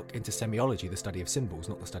excellent look into semiology, the study of symbols,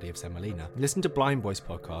 not the study of semolina, listen to Blind Boys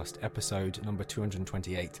podcast, episode number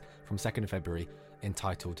 228 from 2nd of February,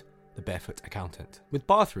 entitled The Barefoot Accountant. With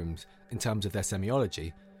bathrooms, in terms of their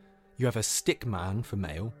semiology, you have a stick man for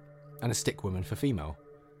male and a stick woman for female.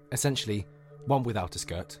 Essentially, one without a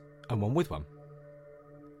skirt and one with one.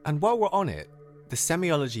 And while we're on it, the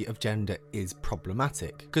semiology of gender is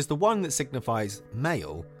problematic, because the one that signifies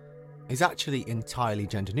male is actually entirely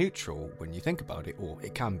gender neutral when you think about it, or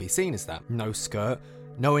it can be seen as that. No skirt,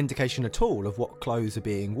 no indication at all of what clothes are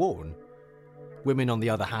being worn. Women, on the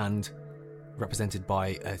other hand, represented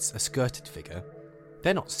by a skirted figure,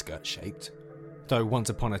 they're not skirt-shaped, though once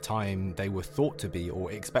upon a time they were thought to be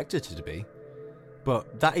or expected to be.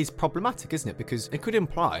 But that is problematic, isn't it? Because it could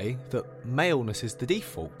imply that maleness is the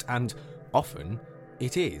default, and often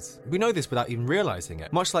it is. We know this without even realising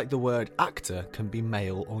it. Much like the word actor can be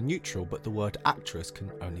male or neutral, but the word actress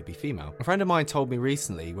can only be female. A friend of mine told me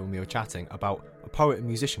recently when we were chatting about a poet and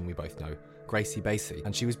musician we both know, Gracie Bassey,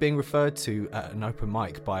 and she was being referred to at an open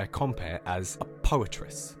mic by a compere as a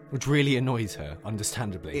poetress, which really annoys her,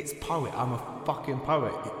 understandably. It's poet, I'm a fucking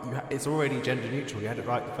poet. It's already gender neutral, you had it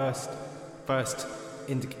right the first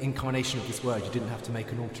incarnation of this word, you didn't have to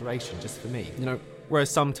make an alteration just for me. Whereas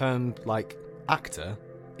some terms like actor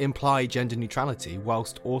imply gender neutrality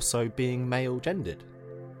whilst also being male gendered.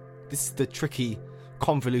 This is the tricky,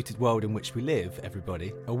 convoluted world in which we live,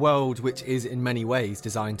 everybody. A world which is in many ways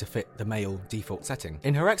designed to fit the male default setting.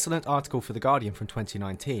 In her excellent article for The Guardian from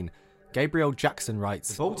 2019, Gabrielle Jackson writes,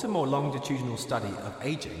 "The Baltimore longitudinal study of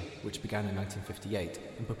aging, which began in 1958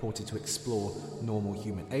 and purported to explore normal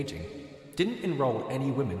human aging, didn't enroll any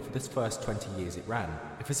women for the first 20 years it ran.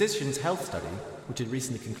 A physician's health study, which had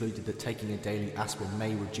recently concluded that taking a daily aspirin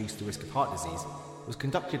may reduce the risk of heart disease, was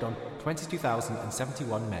conducted on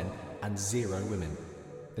 22,071 men and 0 women.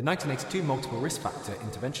 The 1982 multiple risk factor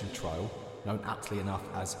intervention trial, known aptly enough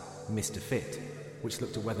as Mr. Fit, which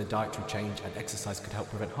looked at whether dietary change and exercise could help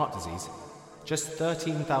prevent heart disease, just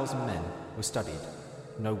 13,000 men were studied,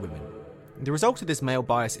 no women." The result of this male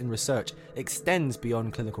bias in research extends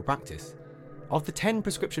beyond clinical practice. Of the 10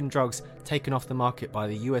 prescription drugs taken off the market by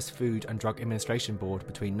the US Food and Drug Administration Board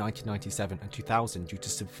between 1997 and 2000 due to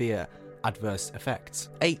severe adverse effects,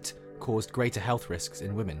 8 caused greater health risks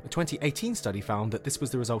in women. A 2018 study found that this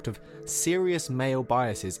was the result of serious male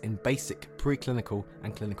biases in basic preclinical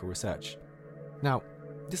and clinical research. Now,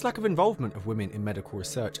 this lack of involvement of women in medical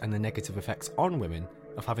research and the negative effects on women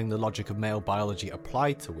of having the logic of male biology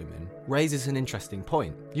applied to women raises an interesting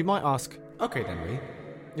point. You might ask, okay then, Ree,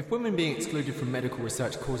 if women being excluded from medical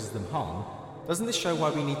research causes them harm, doesn't this show why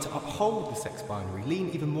we need to uphold the sex binary, lean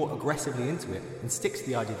even more aggressively into it, and stick to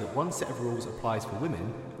the idea that one set of rules applies for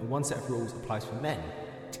women and one set of rules applies for men,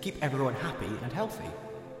 to keep everyone happy and healthy?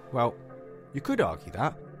 Well, you could argue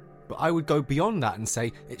that, but I would go beyond that and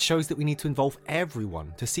say it shows that we need to involve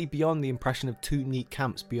everyone, to see beyond the impression of two neat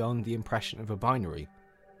camps, beyond the impression of a binary.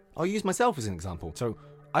 I'll use myself as an example. So,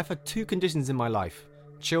 I've had 2 conditions in my life,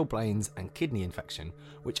 chilblains and kidney infection,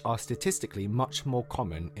 which are statistically much more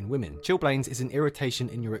common in women. Chilblains is an irritation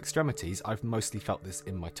in your extremities. I've mostly felt this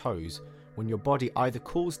in my toes, when your body either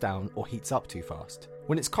cools down or heats up too fast.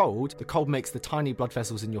 When it's cold, the cold makes the tiny blood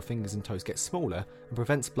vessels in your fingers and toes get smaller and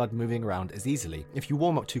prevents blood moving around as easily. If you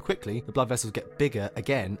warm up too quickly, the blood vessels get bigger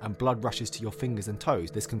again and blood rushes to your fingers and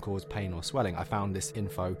toes. This can cause pain or swelling. I found this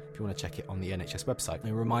info, if you want to check it, on the NHS website.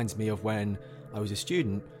 It reminds me of when I was a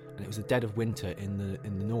student and it was the dead of winter in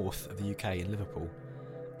the north of the UK, in Liverpool,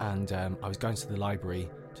 and I was going to the library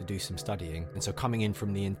to do some studying, and so coming in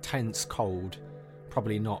from the intense cold,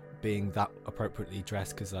 probably not being that appropriately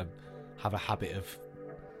dressed because I have a habit of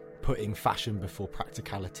putting fashion before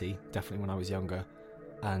practicality, definitely when I was younger,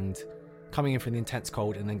 and coming in from the intense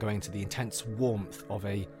cold and then going to the intense warmth of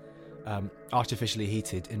a artificially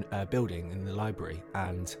heated building in the library.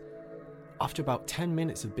 And after about 10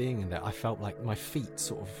 minutes of being in there, I felt like my feet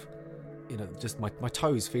sort of, just my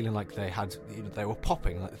toes feeling like they had, they were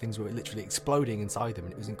popping, like things were literally exploding inside them.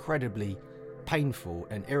 And it was incredibly painful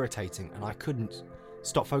and irritating, and I couldn't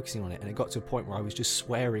stop focusing on it. And it got to a point where I was just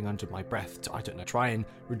swearing under my breath to, try and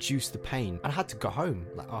reduce the pain. And I had to go home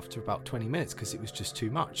after about 20 minutes because it was just too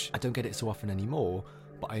much. I don't get it so often anymore,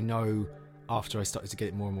 but I know after I started to get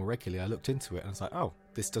it more and more regularly, I looked into it and I was like, oh,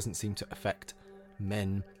 this doesn't seem to affect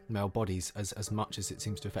male bodies as much as it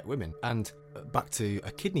seems to affect women. And back to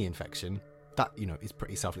a kidney infection, that is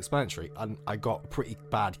pretty self-explanatory. And I got a pretty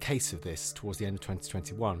bad case of this towards the end of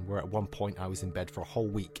 2021, where at one point I was in bed for a whole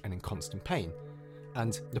week and in constant pain.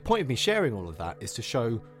 And the point of me sharing all of that is to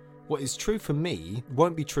show what is true for me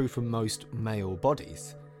won't be true for most male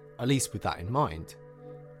bodies, at least with that in mind.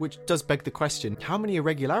 Which does beg the question, how many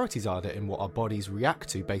irregularities are there in what our bodies react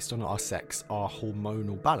to based on our sex, our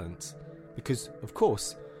hormonal balance? Because, of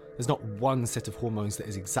course, there's not one set of hormones that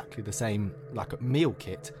is exactly the same, like a meal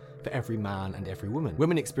kit, for every man and every woman.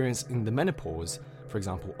 Women experiencing the menopause, for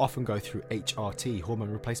example, often go through HRT,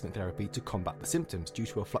 hormone replacement therapy, to combat the symptoms due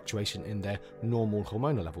to a fluctuation in their normal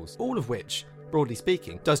hormonal levels. All of which, broadly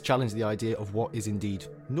speaking, does challenge the idea of what is indeed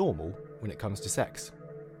normal when it comes to sex.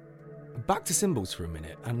 Back to symbols for a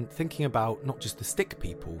minute, and thinking about not just the stick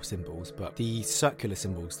people symbols, but the circular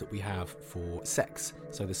symbols that we have for sex.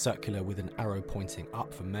 So the circular with an arrow pointing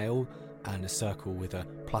up for male, and a circle with a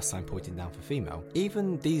plus sign pointing down for female.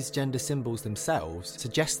 Even these gender symbols themselves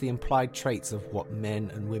suggest the implied traits of what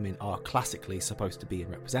men and women are classically supposed to be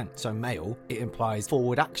and represent. So male, it implies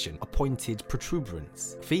forward action, a pointed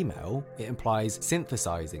protuberance. Female, it implies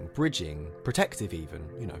synthesizing, bridging, protective even,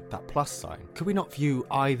 that plus sign. Could we not view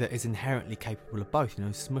either as inherently capable of both,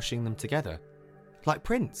 smushing them together? Like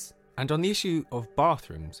Prince. And on the issue of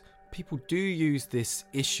bathrooms, people do use this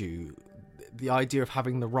issue, the idea of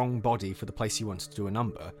having the wrong body for the place you want to do a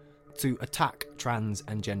number, to attack trans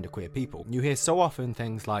and genderqueer people. You hear so often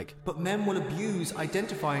things like, but men will abuse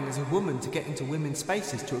identifying as a woman to get into women's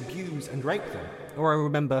spaces to abuse and rape them. Or I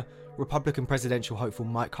remember Republican presidential hopeful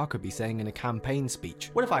Mike Huckabee saying in a campaign speech,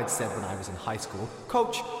 what if I'd said when I was in high school,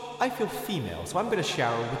 Coach, I feel female, so I'm going to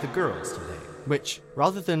shower with the girls today. Which,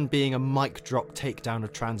 rather than being a mic drop takedown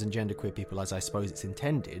of trans and genderqueer people as I suppose it's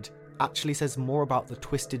intended, actually says more about the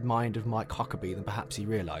twisted mind of Mike Huckabee than perhaps he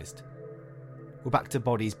realised. We're back to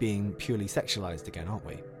bodies being purely sexualised again, aren't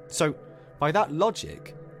we? So, by that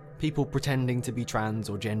logic, people pretending to be trans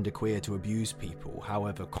or genderqueer to abuse people,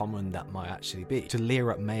 however common that might actually be, to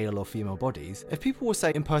leer at male or female bodies, if people were,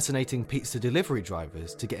 say, impersonating pizza delivery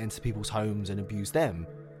drivers to get into people's homes and abuse them,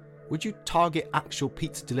 would you target actual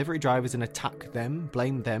pizza delivery drivers and attack them,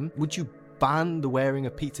 blame them? Would you ban the wearing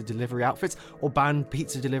of pizza delivery outfits or ban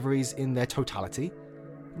pizza deliveries in their totality?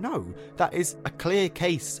 No, that is a clear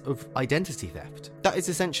case of identity theft. That is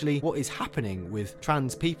essentially what is happening with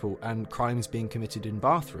trans people and crimes being committed in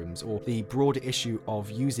bathrooms, or the broader issue of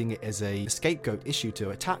using it as a scapegoat issue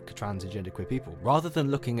to attack trans and genderqueer people. Rather than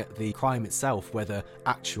looking at the crime itself, whether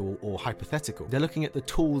actual or hypothetical, they're looking at the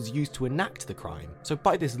tools used to enact the crime. So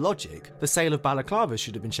by this logic, the sale of balaclavas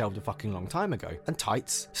should have been shelved a fucking long time ago. And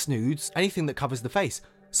tights, snoods, anything that covers the face.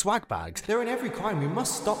 Swag bags. They're in every crime. We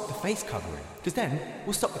must stop the face covering. Because then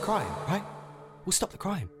we'll stop the crime, right? We'll stop the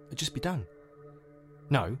crime. It'll just be done.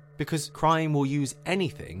 No, because crime will use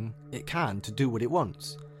anything it can to do what it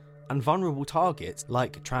wants. And vulnerable targets,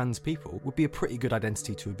 like trans people, would be a pretty good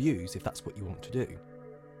identity to abuse if that's what you want to do.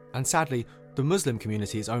 And sadly, the Muslim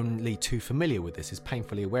community is only too familiar with this, is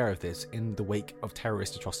painfully aware of this in the wake of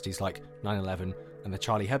terrorist atrocities like 9/11 and the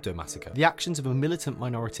Charlie Hebdo massacre. The actions of a militant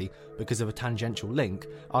minority because of a tangential link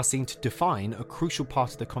are seen to define a crucial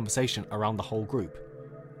part of the conversation around the whole group,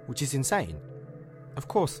 which is insane. Of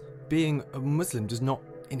course, being a Muslim does not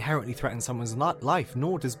inherently threaten someone's life,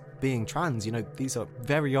 nor does being trans. These are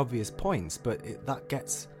very obvious points, but that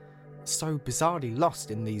gets so bizarrely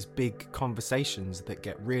lost in these big conversations that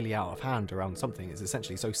get really out of hand around something that's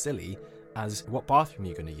essentially so silly as what bathroom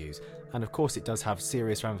you're going to use. And of course it does have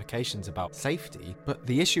serious ramifications about safety, but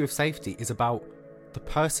the issue of safety is about the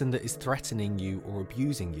person that is threatening you or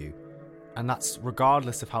abusing you. And that's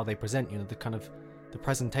regardless of how they present, the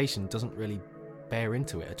presentation doesn't really bear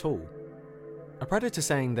into it at all. A predator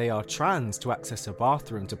saying they are trans to access a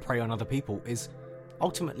bathroom to prey on other people is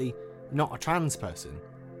ultimately not a trans person.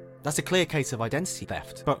 That's a clear case of identity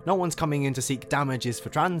theft. But no one's coming in to seek damages for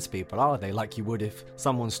trans people, are they? Like you would if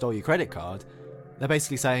someone stole your credit card. They're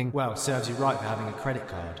basically saying, well, serves you right for having a credit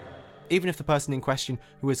card. Even if the person in question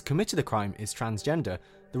who has committed the crime is transgender,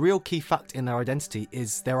 the real key fact in their identity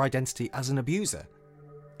is their identity as an abuser.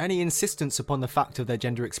 Any insistence upon the fact of their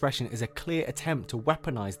gender expression is a clear attempt to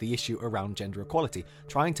weaponize the issue around gender equality,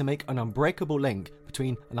 trying to make an unbreakable link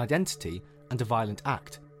between an identity and a violent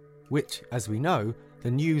act, which, as we know, the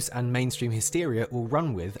news and mainstream hysteria will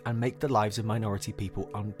run with and make the lives of minority people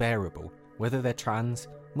unbearable, whether they're trans,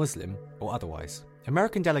 Muslim, or otherwise.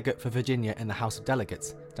 American delegate for Virginia in the House of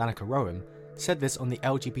Delegates, Danica Rowan, said this on the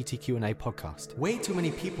LGBTQ&A podcast. Way too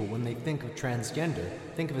many people, when they think of transgender,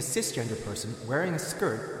 think of a cisgender person wearing a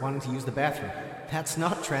skirt wanting to use the bathroom. That's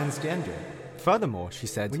not transgender. Furthermore, she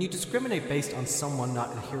said, when you discriminate based on someone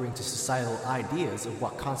not adhering to societal ideas of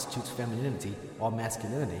what constitutes femininity or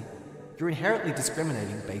masculinity, you're inherently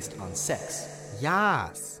discriminating based on sex.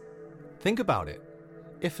 Yes. Think about it.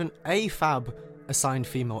 If an AFAB assigned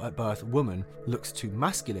female at birth woman looks too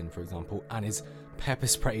masculine, for example, and is pepper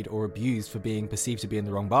sprayed or abused for being perceived to be in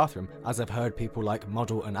the wrong bathroom, as I've heard people like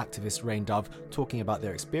model and activist Rain Dove talking about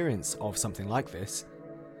their experience of something like this,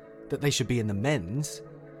 that they should be in the men's,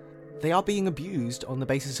 they are being abused on the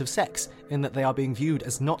basis of sex, in that they are being viewed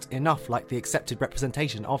as not enough like the accepted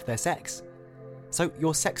representation of their sex. So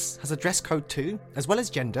your sex has a dress code too, as well as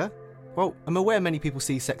gender? Well, I'm aware many people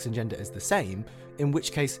see sex and gender as the same, in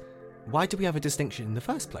which case, why do we have a distinction in the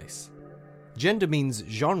first place? Gender means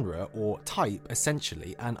genre or type,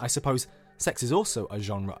 essentially, and I suppose sex is also a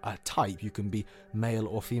genre, a type. You can be male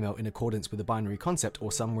or female in accordance with the binary concept,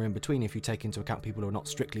 or somewhere in between if you take into account people who are not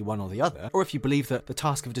strictly one or the other, or if you believe that the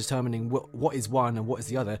task of determining what is one and what is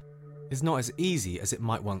the other is not as easy as it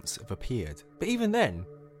might once have appeared. But even then,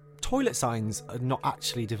 toilet signs are not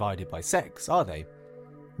actually divided by sex, are they?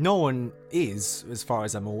 No one is, as far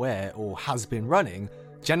as I'm aware, or has been running,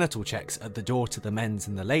 genital checks at the door to the men's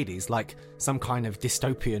and the ladies like some kind of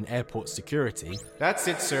dystopian airport security. That's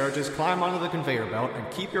it, sir. Just climb onto the conveyor belt and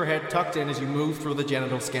keep your head tucked in as you move through the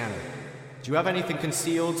genital scanner. Do you have anything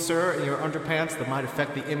concealed, sir, in your underpants that might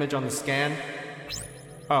affect the image on the scan?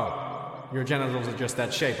 Oh, your genitals are just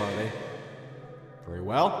that shape, are they? Very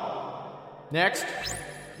well. Next.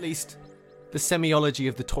 At least the semiology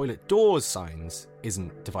of the toilet doors signs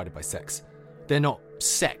isn't divided by sex. They're not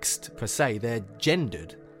sexed per se, they're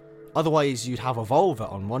gendered. Otherwise you'd have a vulva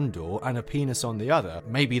on one door and a penis on the other.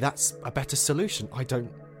 Maybe that's a better solution. I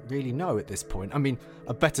don't really know at this point. I mean,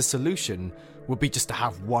 a better solution would be just to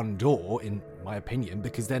have one door, in my opinion,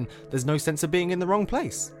 because then there's no sense of being in the wrong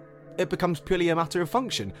place. It becomes purely a matter of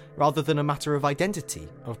function, rather than a matter of identity,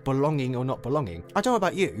 of belonging or not belonging. I don't know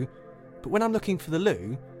about you, but when I'm looking for the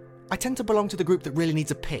loo, I tend to belong to the group that really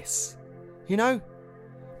needs a piss. You know?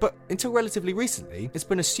 But until relatively recently, it's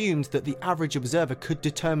been assumed that the average observer could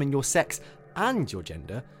determine your sex and your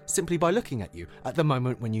gender simply by looking at you at the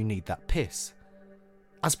moment when you need that piss.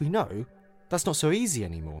 As we know, that's not so easy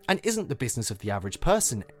anymore, and isn't the business of the average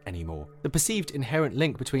person anymore. The perceived inherent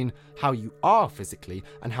link between how you are physically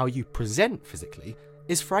and how you present physically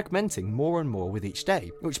is fragmenting more and more with each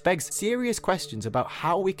day, which begs serious questions about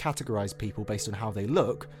how we categorise people based on how they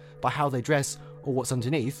look, by how they dress, or what's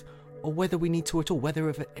underneath, or whether we need to at all, whether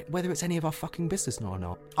it's any of our fucking business or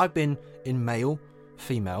not. I've been in male,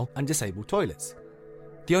 female, and disabled toilets.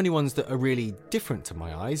 The only ones that are really different to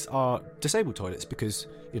my eyes are disabled toilets because,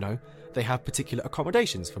 you know, they have particular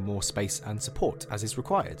accommodations for more space and support as is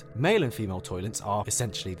required. Male and female toilets are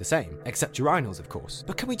essentially the same, except urinals, of course.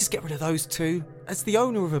 But can we just get rid of those too? As the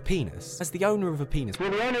owner of a penis, will the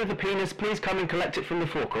owner of the penis please come and collect it from the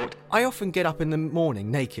forecourt? I often get up in the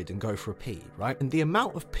morning naked and go for a pee, right? And the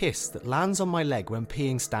amount of piss that lands on my leg when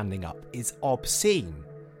peeing standing up is obscene.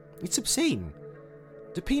 It's obscene.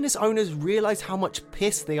 Do penis owners realise how much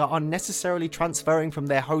piss they are unnecessarily transferring from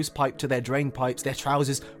their hose pipe to their drain pipes, their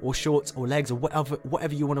trousers or shorts or legs or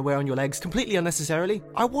whatever you want to wear on your legs, completely unnecessarily?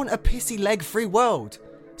 I want a pissy leg-free world.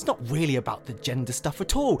 It's not really about the gender stuff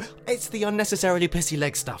at all. It's the unnecessarily pissy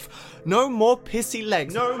leg stuff. No more pissy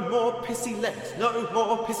legs. No more pissy legs. No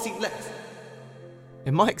more pissy legs.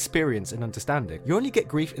 In my experience and understanding, you only get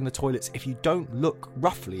grief in the toilets if you don't look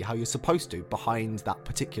roughly how you're supposed to behind that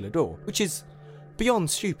particular door, which is beyond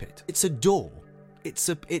stupid. It's a door. It's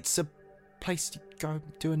a place you go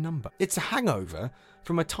do a number. It's a hangover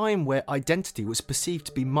from a time where identity was perceived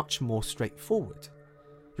to be much more straightforward.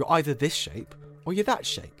 You're either this shape or you're that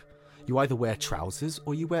shape. You either wear trousers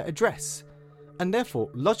or you wear a dress. And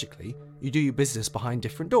therefore, logically, you do your business behind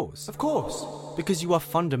different doors. Of course, because you are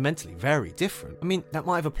fundamentally very different. I mean, that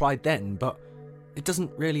might have applied then, but it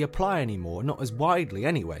doesn't really apply anymore, not as widely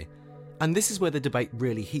anyway. And this is where the debate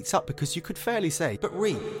really heats up, because you could fairly say, but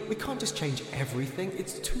we can't just change everything,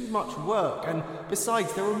 it's too much work, and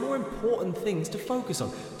besides, there are more important things to focus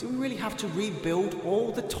on. Do we really have to rebuild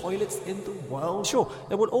all the toilets in the world? Sure,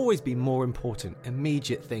 there will always be more important,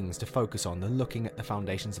 immediate things to focus on than looking at the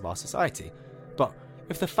foundations of our society. But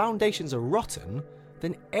if the foundations are rotten,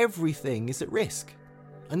 then everything is at risk.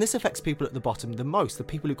 And this affects people at the bottom the most, the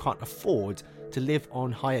people who can't afford to live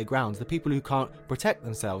on higher grounds, the people who can't protect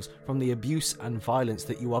themselves from the abuse and violence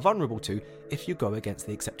that you are vulnerable to if you go against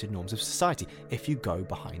the accepted norms of society, if you go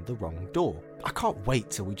behind the wrong door. I can't wait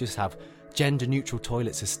till we just have gender-neutral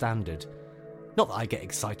toilets as standard. Not that I get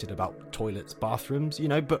excited about toilets, bathrooms,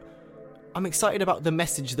 but I'm excited about the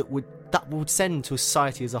message that would send to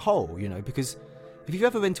society as a whole, because if you've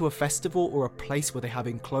ever been to a festival or a place where they have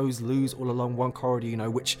enclosed loos all along one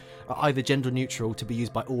corridor, which are either gender neutral to be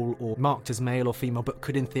used by all or marked as male or female, but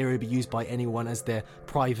could in theory be used by anyone as their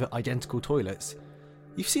private identical toilets,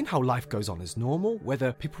 you've seen how life goes on as normal,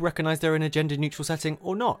 whether people recognise they're in a gender neutral setting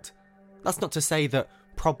or not. That's not to say that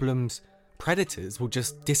predators will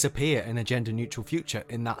just disappear in a gender neutral future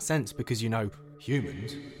in that sense, because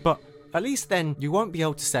humans. But at least then you won't be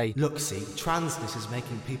able to say, look, see, transness is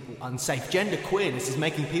making people unsafe, gender queerness is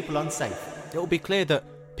making people unsafe. It will be clear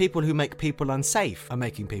that people who make people unsafe are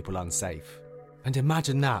making people unsafe. And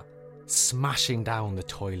imagine that, smashing down the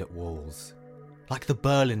toilet walls. Like the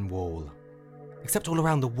Berlin Wall. Except all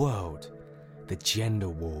around the world. The gender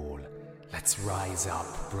wall. Let's rise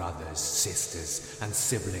up, brothers, sisters, and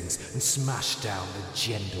siblings, and smash down the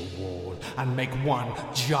gender wall and make one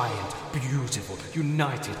giant, beautiful,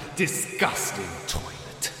 united, disgusting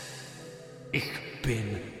toilet. Ich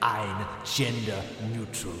bin ein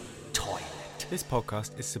gender-neutral toilet. This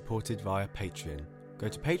podcast is supported via Patreon. Go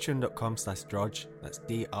to patreon.com/Drodge, that's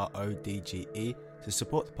DRODGE, to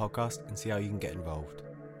support the podcast and see how you can get involved.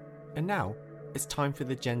 And now, it's time for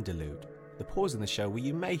the Genderlude. The pause in the show where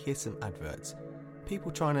you may hear some adverts. People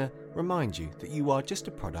trying to remind you that you are just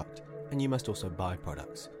a product and you must also buy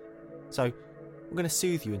products. So, we're going to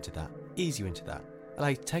soothe you into that, ease you into that. Allow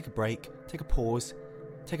you to take a break, take a pause,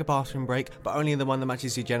 take a bathroom break, but only the one that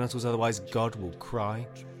matches your genitals, otherwise God will cry.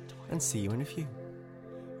 And see you in a few.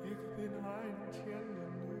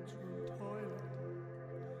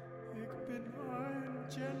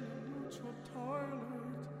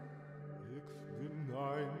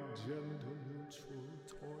 gender-neutral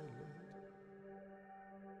toilet.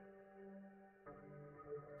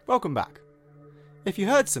 Welcome back. If you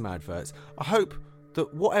heard some adverts, I hope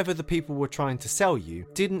that whatever the people were trying to sell you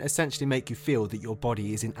didn't essentially make you feel that your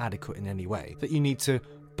body is inadequate in any way, that you need to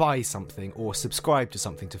buy something or subscribe to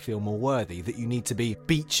something to feel more worthy, that you need to be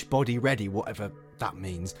beach body ready, whatever that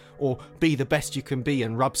means, or be the best you can be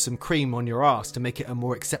and rub some cream on your arse to make it a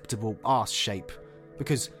more acceptable arse shape.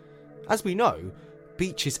 Because, as we know,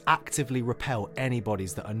 beaches actively repel any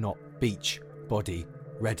bodies that are not beach body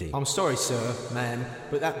ready. I'm sorry, sir, man,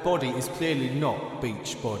 but that body is clearly not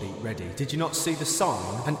beach body ready. Did you not see the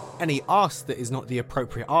sign? And any arse that is not the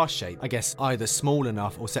appropriate arse shape, I guess either small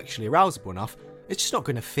enough or sexually arousable enough, it's just not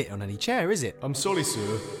going to fit on any chair, is it? I'm sorry,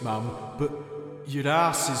 sir, ma'am, but your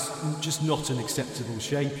ass is just not an acceptable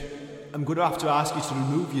shape. I'm going to have to ask you to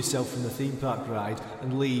remove yourself from the theme park ride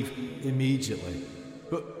and leave immediately.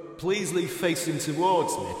 But please leave facing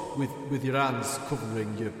towards me with your hands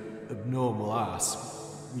covering your abnormal ass.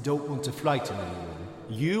 We don't want to frighten anyone.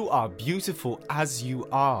 You are beautiful as you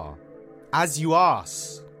are. As you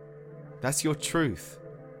arse. That's your truth.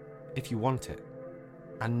 If you want it.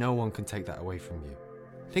 And no one can take that away from you.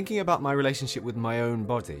 Thinking about my relationship with my own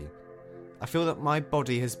body, I feel that my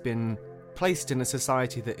body has been placed in a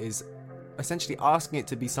society that is essentially asking it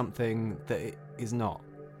to be something that it is not.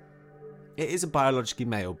 It is a biologically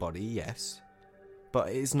male body, yes, but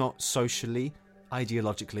it is not socially,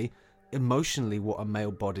 ideologically, emotionally what a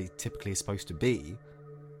male body typically is supposed to be.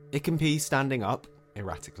 It can be standing up,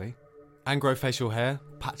 erratically, and grow facial hair,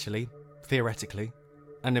 patchily, theoretically,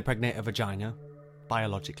 and impregnate a vagina,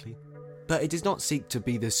 biologically. But it does not seek to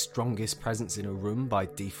be the strongest presence in a room by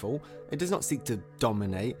default. It does not seek to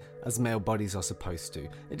dominate, as male bodies are supposed to.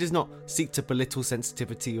 It does not seek to belittle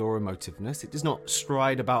sensitivity or emotiveness. It does not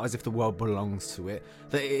stride about as if the world belongs to it,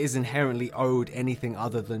 that it is inherently owed anything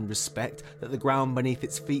other than respect, that the ground beneath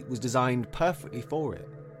its feet was designed perfectly for it.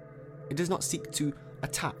 It does not seek to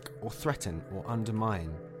attack or threaten or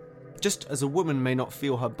undermine. Just as a woman may not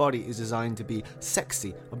feel her body is designed to be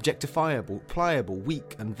sexy, objectifiable, pliable,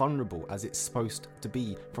 weak and vulnerable as it's supposed to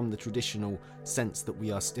be from the traditional sense that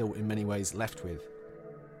we are still in many ways left with.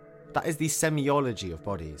 That is the semiology of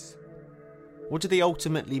bodies. What do they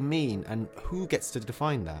ultimately mean and who gets to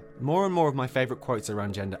define that? More and more of my favourite quotes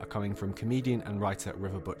around gender are coming from comedian and writer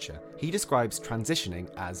River Butcher. He describes transitioning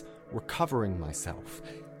as recovering myself.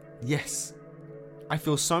 Yes. I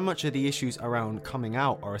feel so much of the issues around coming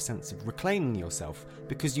out are a sense of reclaiming yourself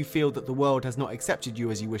because you feel that the world has not accepted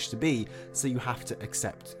you as you wish to be, so you have to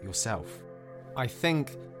accept yourself. I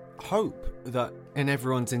hope that in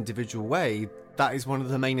everyone's individual way, that is one of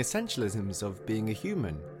the main essentialisms of being a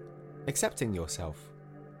human. Accepting yourself.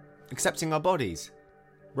 Accepting our bodies.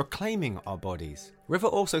 Reclaiming our bodies. River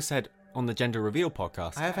also said on the Gender Reveal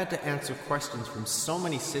podcast, I have had to answer questions from so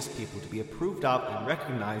many cis people to be approved of and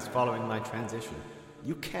recognized following my transition.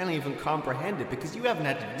 You can't even comprehend it because you haven't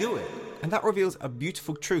had to do it. And that reveals a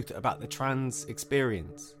beautiful truth about the trans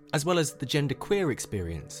experience, as well as the genderqueer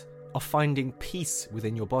experience of finding peace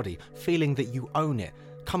within your body, feeling that you own it,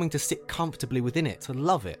 coming to sit comfortably within it, to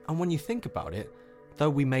love it. And when you think about it, though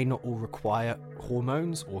we may not all require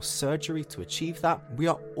hormones or surgery to achieve that, we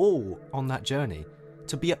are all on that journey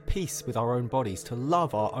to be at peace with our own bodies, to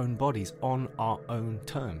love our own bodies on our own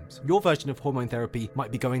terms. Your version of hormone therapy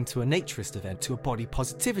might be going to a naturist event, to a body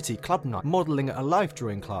positivity club night, modelling at a life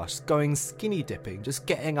drawing class, going skinny dipping, just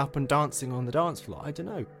getting up and dancing on the dance floor. I don't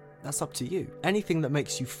know. That's up to you. Anything that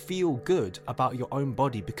makes you feel good about your own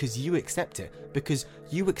body because you accept it, because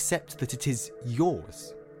you accept that it is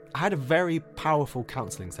yours. I had a very powerful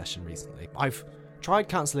counselling session recently. I've tried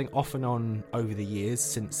counselling off and on over the years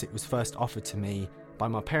since it was first offered to me by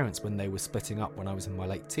my parents when they were splitting up when I was in my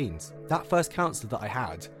late teens. That first counsellor that I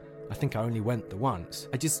had, I think I only went the once.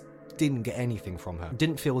 I just didn't get anything from her.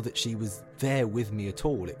 Didn't feel that she was there with me at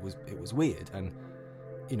all. It was weird. And,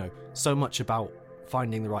 so much about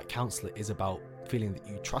finding the right counsellor is about feeling that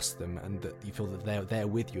you trust them and that you feel that they're there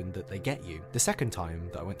with you and that they get you. The second time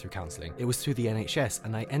that I went through counselling, it was through the NHS,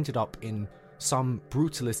 and I ended up in some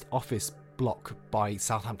brutalist office block by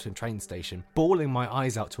Southampton train station, bawling my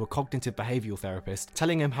eyes out to a cognitive behavioural therapist,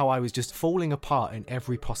 telling him how I was just falling apart in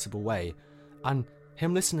every possible way, and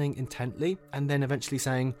him listening intently and then eventually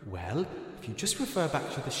saying, well, if you just refer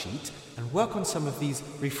back to the sheet and work on some of these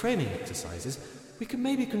reframing exercises, we can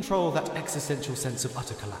maybe control that existential sense of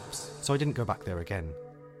utter collapse. So I didn't go back there again.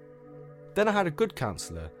 Then I had a good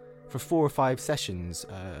counsellor for 4 or 5 sessions,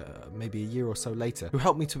 maybe a year or so later, who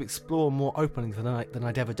helped me to explore more openly than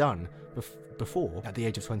I'd ever done before, at the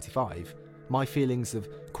age of 25, my feelings of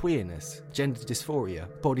queerness, gender dysphoria,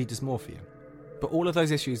 body dysmorphia. But all of those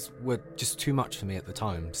issues were just too much for me at the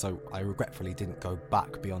time, so I regretfully didn't go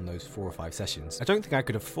back beyond those 4 or 5 sessions. I don't think I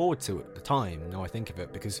could afford to at the time, now I think of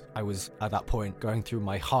it, because I was, at that point, going through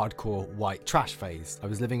my hardcore white trash phase. I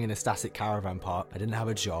was living in a static caravan park, I didn't have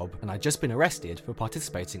a job, and I'd just been arrested for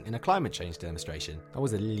participating in a climate change demonstration. That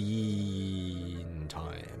was a lean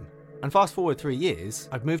time. And fast forward 3 years,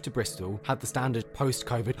 I've moved to Bristol, had the standard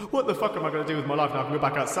post-COVID, what the fuck am I going to do with my life now I can go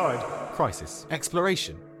back outside? Crisis.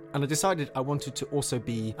 Exploration. And I decided I wanted to also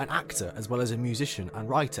be an actor as well as a musician and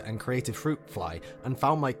writer and creative fruit fly, and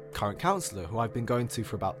found my current counsellor, who I've been going to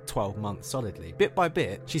for about 12 months solidly. Bit by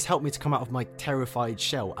bit, she's helped me to come out of my terrified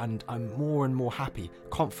shell, and I'm more and more happy,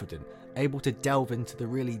 confident, able to delve into the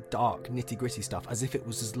really dark, nitty-gritty stuff as if it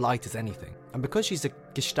was as light as anything. And because she's a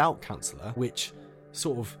Gestalt counsellor, which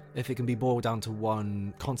sort of, if it can be boiled down to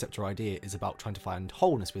one concept or idea, is about trying to find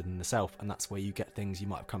wholeness within the self, and that's where you get things you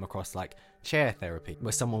might have come across like chair therapy,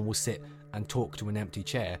 where someone will sit and talk to an empty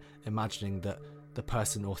chair, imagining that the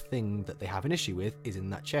person or thing that they have an issue with is in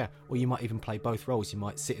that chair. Or you might even play both roles. You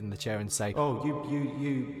might sit in the chair and say, oh,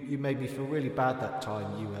 you made me feel really bad that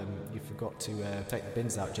time. You forgot to take the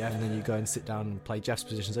bins out, Jeff. And then you go and sit down and play Jeff's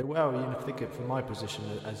position and say, well, think it from my position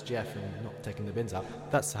as Jeff and not taking the bins out.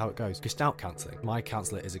 That's how it goes. Gestalt counselling. My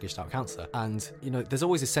counsellor is a Gestalt counsellor. And, there's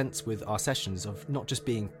always a sense with our sessions of not just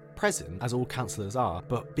being present, as all counsellors are,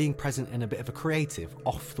 but being present in a bit of a creative,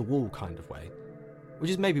 off-the-wall kind of way,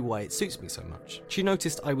 which is maybe why it suits me so much. She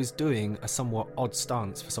noticed I was doing a somewhat odd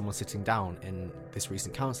stance for someone sitting down in this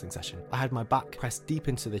recent counselling session. I had my back pressed deep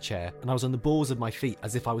into the chair, and I was on the balls of my feet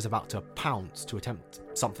as if I was about to pounce to attempt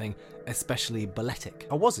something especially balletic.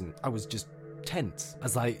 I wasn't, I was just tense,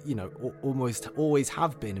 as I, almost always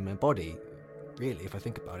have been in my body, really, if I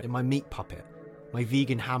think about it. In my meat puppet, my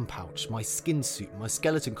vegan ham pouch, my skin suit, my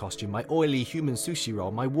skeleton costume, my oily human sushi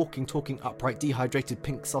roll, my walking, talking, upright, dehydrated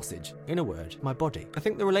pink sausage. In a word, my body. I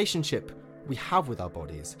think the relationship we have with our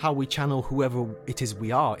bodies, how we channel whoever it is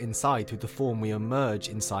we are inside through the form we emerge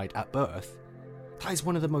inside at birth, that is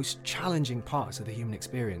one of the most challenging parts of the human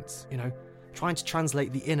experience, trying to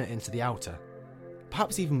translate the inner into the outer.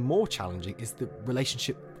 Perhaps even more challenging is the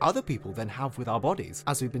relationship other people then have with our bodies,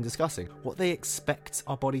 as we've been discussing, what they expect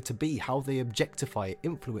our body to be, how they objectify it,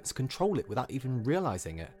 influence, control it without even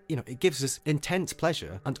realising it. It gives us intense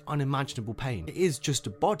pleasure and unimaginable pain. It is just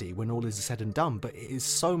a body when all is said and done, but it is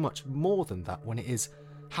so much more than that when it is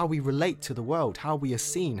how we relate to the world, how we are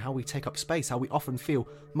seen, how we take up space, how we often feel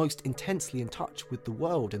most intensely in touch with the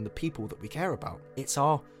world and the people that we care about. It's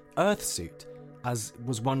our earth suit, as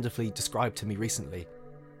was wonderfully described to me recently.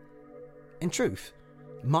 In truth,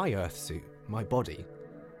 my earth suit, my body,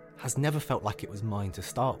 has never felt like it was mine to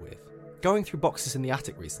start with. Going through boxes in the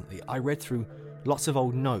attic recently, I read through lots of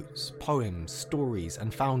old notes, poems, stories,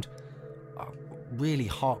 and found a really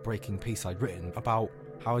heartbreaking piece I'd written about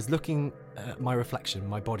how I was looking at my reflection,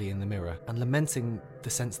 my body in the mirror, and lamenting the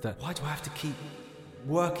sense that, why do I have to keep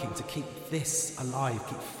working to keep this alive,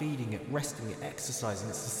 keep feeding it, resting it, exercising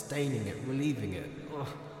it, sustaining it, relieving it?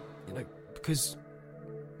 Because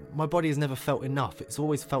my body has never felt enough. It's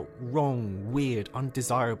always felt wrong, weird,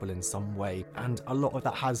 undesirable in some way, and a lot of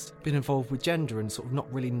that has been involved with gender and sort of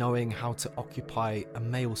not really knowing how to occupy a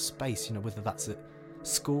male space, whether that's at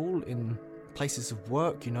school, in places of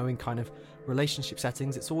work, in kind of relationship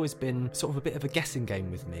settings. It's always been sort of a bit of a guessing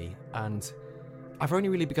game with me, and I've only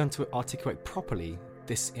really begun to articulate properly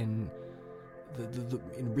this in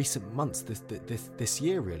in recent months, this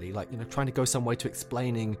year really, trying to go some way to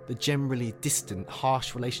explaining the generally distant,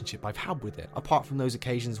 harsh relationship I've had with it, apart from those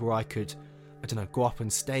occasions where I could, go up on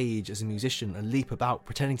stage as a musician and leap about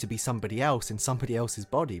pretending to be somebody else in somebody else's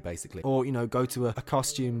body, basically, or go to a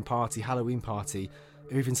costume party, Halloween party,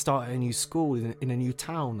 or even start at a new school in a new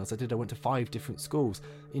town. As I did, I went to 5 different schools.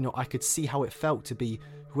 I could see how it felt to be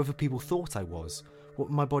whoever people thought I was, what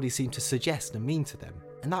my body seemed to suggest and mean to them.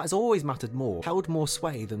 And that has always mattered more, held more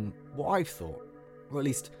sway than what I've thought, or at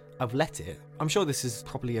least I've let it. I'm sure this is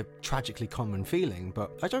probably a tragically common feeling,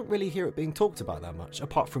 but I don't really hear it being talked about that much,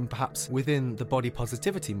 apart from perhaps within the body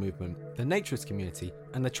positivity movement, the naturist community,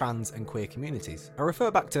 and the trans and queer communities. I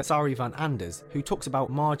refer back to Sari van Anders, who talks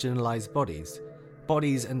about marginalised bodies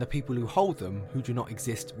and the people who hold them who do not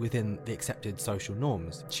exist within the accepted social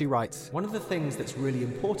norms. She writes, one of the things that's really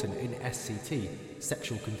important in SCT,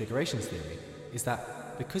 sexual configurations theory, is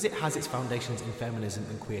that because it has its foundations in feminism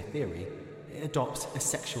and queer theory, it adopts a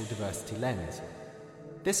sexual diversity lens.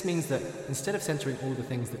 This means that instead of centering all the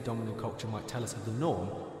things that dominant culture might tell us are the norm,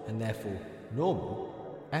 and therefore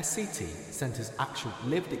normal, SCT centers actual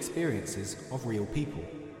lived experiences of real people.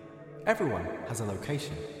 Everyone has a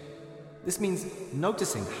location. This means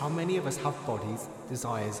noticing how many of us have bodies,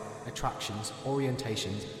 desires, attractions,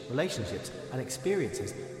 orientations, relationships, and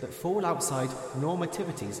experiences that fall outside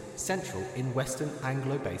normativities central in Western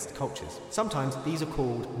Anglo-based cultures. Sometimes these are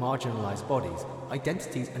called marginalised bodies,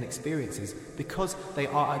 identities and experiences because they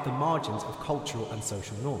are at the margins of cultural and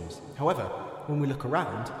social norms. However, when we look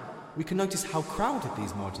around, we can notice how crowded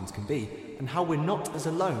these margins can be and how we're not as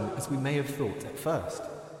alone as we may have thought at first.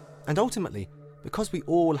 And ultimately, because we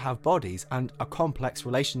all have bodies and a complex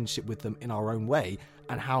relationship with them in our own way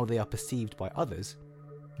and how they are perceived by others,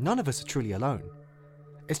 none of us are truly alone.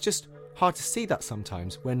 It's just hard to see that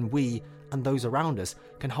sometimes when we and those around us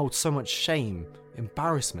can hold so much shame,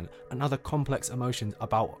 embarrassment and other complex emotions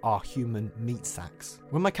about our human meat sacks.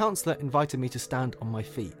 When my counsellor invited me to stand on my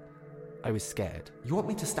feet, I was scared. You want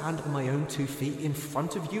me to stand on my own 2 feet in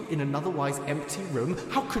front of you in an otherwise empty room?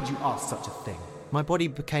 How could you ask such a thing? My body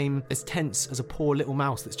became as tense as a poor little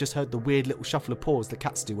mouse that's just heard the weird little shuffle of paws that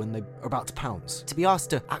cats do when they're about to pounce. To be asked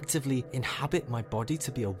to actively inhabit my body,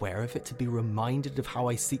 to be aware of it, to be reminded of how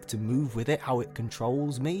I seek to move with it, how it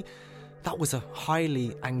controls me, that was a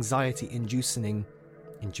highly anxiety-inducing...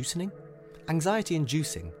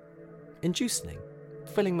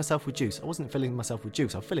 Filling myself with juice. I wasn't filling myself with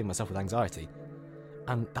juice, I was filling myself with anxiety.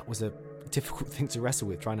 And that was a difficult thing to wrestle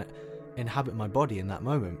with, trying to inhabit my body in that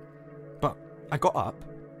moment. But I got up,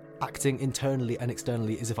 acting internally and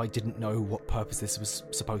externally as if I didn't know what purpose this was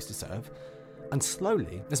supposed to serve. And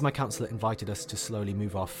slowly, as my counsellor invited us to slowly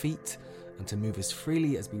move our feet and to move as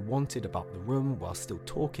freely as we wanted about the room while still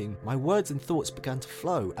talking, my words and thoughts began to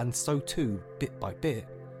flow, and so too, bit by bit,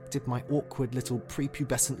 did my awkward little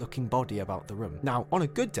prepubescent looking body about the room. Now, on a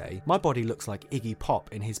good day, my body looks like Iggy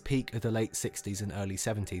Pop in his peak of the late 60s and early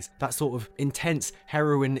 70s. That sort of intense,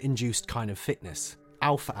 heroin-induced kind of fitness.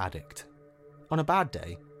 Alpha addict. On a bad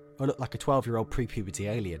day, I look like a 12-year-old pre-puberty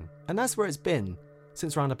alien. And that's where it's been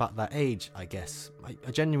since around about that age, I guess.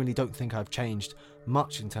 I genuinely don't think I've changed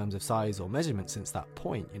much in terms of size or measurement since that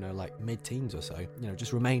point, like mid-teens or so.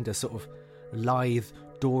 Just remained a sort of lithe,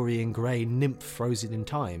 Dorian Gray nymph frozen in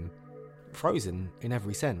time. Frozen in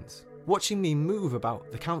every sense. Watching me move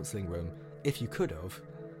about the counselling room, if you could have,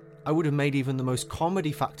 I would have made even the most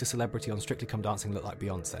comedy factor celebrity on Strictly Come Dancing look like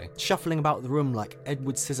Beyonce. Shuffling about the room like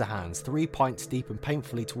Edward Scissorhands, 3 pints deep and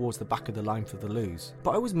painfully towards the back of the line for the lose.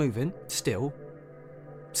 But I was moving, still,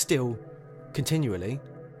 continually.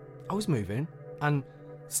 I was moving, and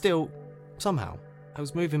still, somehow. I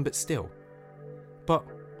was moving, but still. But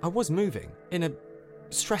I was moving in a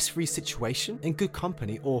stress-free situation, in good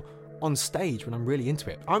company, or on stage when I'm really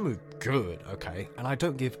into it. I move good, okay, and I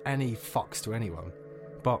don't give any fucks to anyone.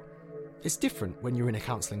 But it's different when you're in a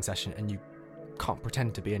counselling session and you can't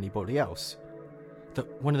pretend to be anybody else.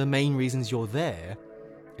 That one of the main reasons you're there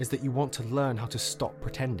is that you want to learn how to stop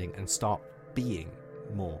pretending and start being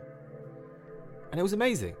more. And it was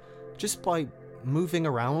amazing. Just by moving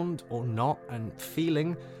around or not and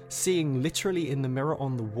feeling, seeing literally in the mirror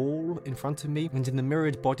on the wall in front of me and in the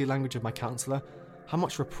mirrored body language of my counsellor, how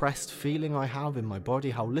much repressed feeling I have in my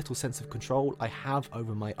body, how little sense of control I have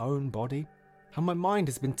over my own body. How my mind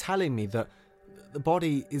has been telling me that the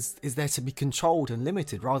body is there to be controlled and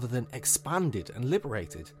limited rather than expanded and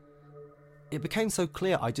liberated. It became so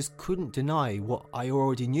clear I just couldn't deny what I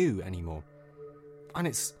already knew anymore. And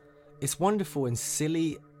it's wonderful and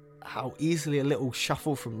silly how easily a little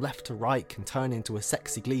shuffle from left to right can turn into a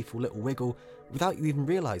sexy, gleeful little wiggle without you even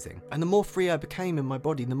realising. And the more free I became in my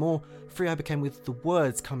body, the more free I became with the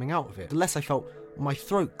words coming out of it, the less I felt my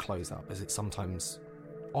throat close up, as it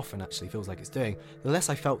often actually feels like it's doing, the less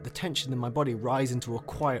I felt the tension in my body rise into a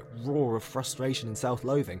quiet roar of frustration and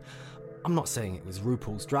self-loathing. I'm not saying it was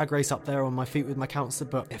RuPaul's Drag Race up there on my feet with my counsellor,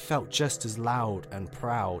 but it felt just as loud and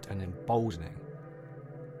proud and emboldening.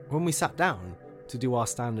 When we sat down to do our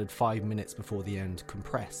standard 5 minutes before the end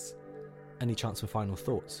compress, any chance for final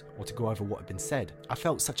thoughts, or to go over what had been said, I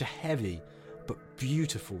felt such a heavy but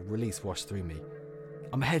beautiful release wash through me.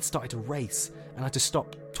 And my head started to race, and I had to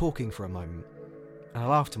stop talking for a moment. And I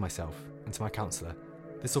laughed to myself and to my counsellor.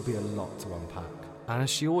 This will be a lot to unpack. And as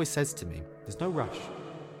she always says to me, there's no rush.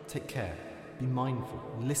 Take care. Be mindful.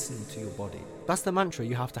 Listen to your body. That's the mantra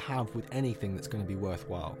you have to have with anything that's going to be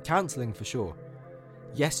worthwhile. Counselling for sure.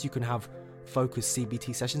 Yes, you can have focused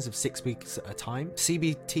CBT sessions of 6 weeks at a time.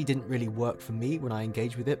 CBT didn't really work for me when I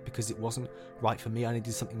engaged with it because it wasn't right for me. I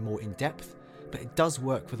needed something more in depth. But it does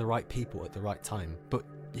work for the right people at the right time. But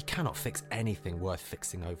you cannot fix anything worth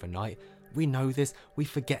fixing overnight. We know this, we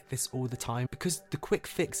forget this all the time, because the quick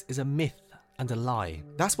fix is a myth and a lie.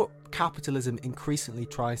 That's what capitalism increasingly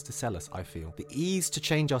tries to sell us, I feel. The ease to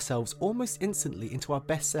change ourselves almost instantly into our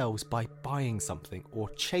best selves by buying something or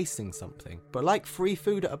chasing something. But like free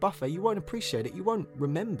food at a buffet, you won't appreciate it, you won't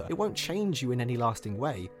remember, it won't change you in any lasting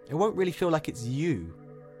way. It won't really feel like it's you.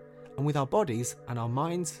 And with our bodies and our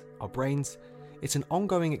minds, our brains, it's an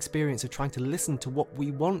ongoing experience of trying to listen to what we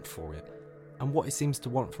want for it and what it seems to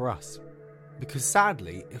want for us. Because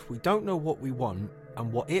sadly, if we don't know what we want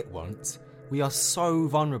and what it wants, we are so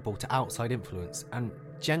vulnerable to outside influence, and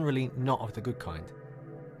generally not of the good kind.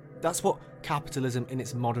 That's what capitalism in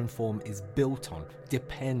its modern form is built on,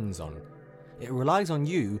 depends on. It relies on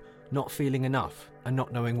you not feeling enough and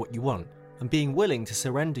not knowing what you want, and being willing to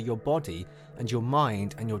surrender your body and your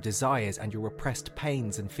mind and your desires and your repressed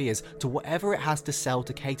pains and fears to whatever it has to sell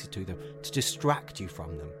to cater to them, to distract you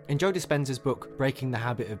from them. In Joe Dispenza's book, Breaking the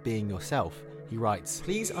Habit of Being Yourself, he writes,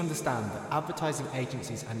 "Please understand that advertising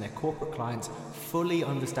agencies and their corporate clients fully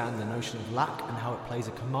understand the notion of lack and how it plays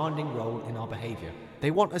a commanding role in our behaviour.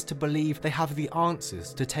 They want us to believe they have the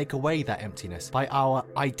answers to take away that emptiness by our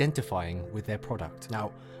identifying with their product."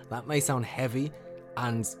 Now, that may sound heavy,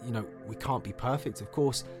 and, we can't be perfect, of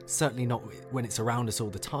course, certainly not when it's around us all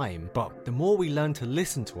the time, but the more we learn to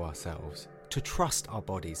listen to ourselves, to trust our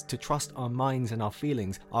bodies, to trust our minds and our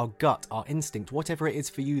feelings, our gut, our instinct, whatever it is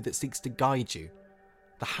for you that seeks to guide you,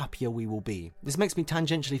 the happier we will be. This makes me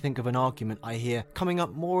tangentially think of an argument I hear coming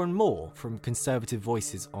up more and more from conservative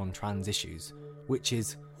voices on trans issues, which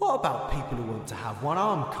is, what about people who want to have one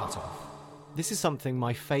arm cut off? This is something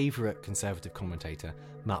my favourite conservative commentator,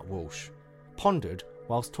 Matt Walsh, pondered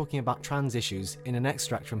whilst talking about trans issues in an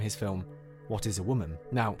extract from his film, What is a Woman?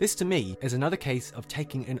 Now, this to me is another case of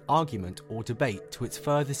taking an argument or debate to its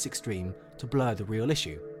furthest extreme to blur the real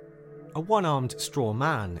issue. A one-armed straw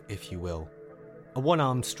man, if you will. A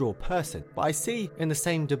one-armed straw person. But I see in the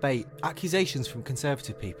same debate accusations from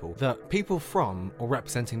conservative people that people from or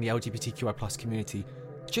representing the LGBTQI+ community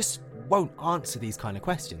just won't answer these kind of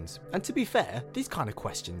questions. And to be fair, these kind of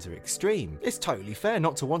questions are extreme. It's totally fair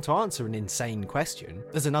not to want to answer an insane question.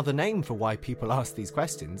 There's another name for why people ask these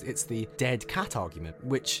questions. It's the dead cat argument,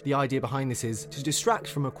 which the idea behind this is to distract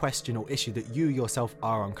from a question or issue that you yourself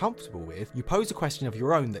are uncomfortable with. You pose a question of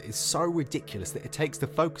your own that is so ridiculous that it takes the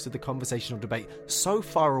focus of the conversational debate so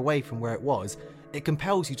far away from where it was, it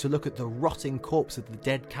compels you to look at the rotting corpse of the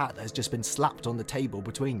dead cat that has just been slapped on the table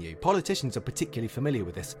between you. Politicians are particularly familiar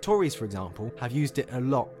with this. Tories, for example, have used it a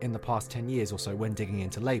lot in the past 10 years or so when digging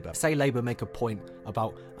into Labour. Say Labour make a point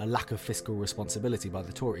about a lack of fiscal responsibility by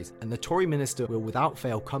the Tories, and the Tory minister will without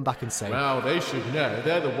fail come back and say, "Well, they should know.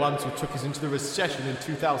 They're the ones who took us into the recession in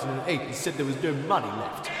 2008 and said there was no money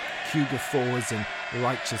left." Cue guffaws and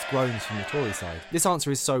righteous groans from the Tory side. This answer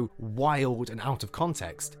is so wild and out of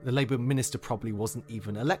context. The Labour minister probably wasn't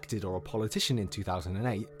even elected or a politician in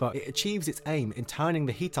 2008, but it achieves its aim in turning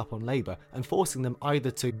the heat up on Labour and forcing them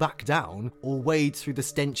either to back down or wade through the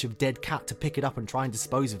stench of dead cat to pick it up and try and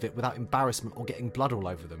dispose of it without embarrassment or getting blood all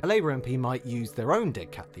over them. A Labour MP might use their own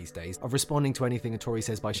dead cat these days of responding to anything a Tory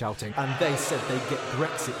says by shouting, "And they said they'd get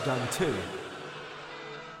Brexit done too."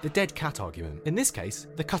 The dead cat argument. In this case,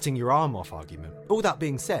 the cutting your arm off argument. All that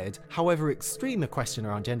being said, however extreme a question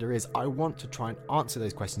around gender is, I want to try and answer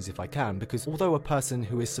those questions if I can, because although a person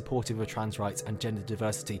who is supportive of trans rights and gender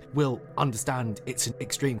diversity will understand it's an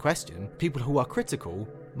extreme question, people who are critical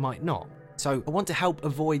might not. So I want to help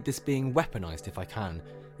avoid this being weaponised if I can.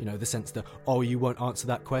 The sense that, oh, you won't answer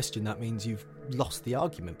that question, that means you've lost the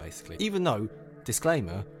argument, basically. Even though,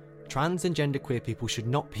 disclaimer, trans and genderqueer people should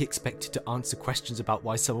not be expected to answer questions about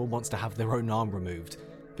why someone wants to have their own arm removed.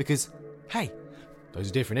 Because, hey, those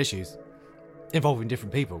are different issues, involving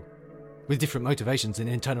different people, with different motivations and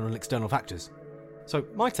internal and external factors. So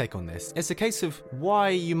my take on this is a case of why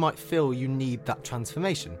you might feel you need that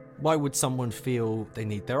transformation. Why would someone feel they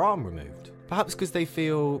need their arm removed? Perhaps because they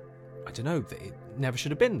feel, that it never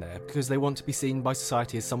should have been there, because they want to be seen by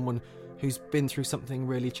society as someone who's been through something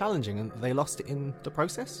really challenging and they lost it in the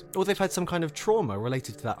process. Or they've had some kind of trauma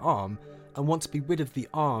related to that arm and want to be rid of the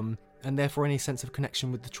arm and therefore any sense of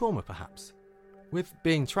connection with the trauma, perhaps. With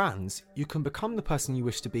being trans, you can become the person you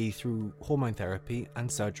wish to be through hormone therapy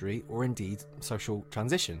and surgery, or indeed social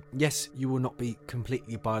transition. Yes, you will not be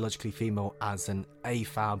completely biologically female as an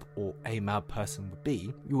AFAB or AMAB person would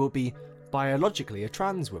be. You will be biologically a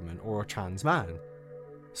trans woman or a trans man.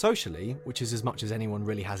 Socially, which is as much as anyone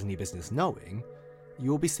really has any business knowing, you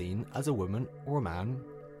will be seen as a woman or a man,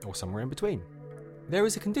 or somewhere in between. There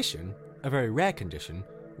is a condition, a very rare condition,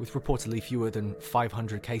 with reportedly fewer than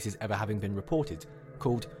 500 cases ever having been reported,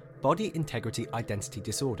 called body integrity identity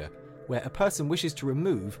disorder, where a person wishes to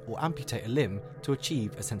remove or amputate a limb to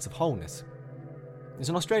achieve a sense of wholeness. There's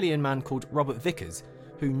an Australian man called Robert Vickers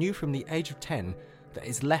who knew from the age of 10 that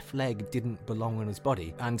his left leg didn't belong on his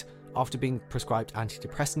body, and after being prescribed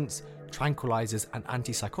antidepressants, tranquilizers and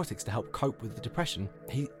antipsychotics to help cope with the depression,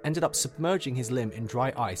 he ended up submerging his limb in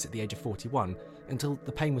dry ice at the age of 41 until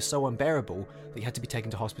the pain was so unbearable that he had to be taken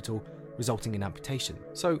to hospital, resulting in amputation.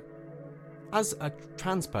 So, as a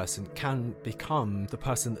trans person can become the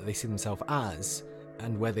person that they see themselves as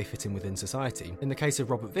and where they fit in within society. In the case of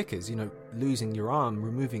Robert Vickers, losing your arm,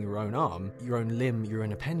 removing your own limb, your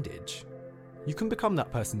own appendage, you can become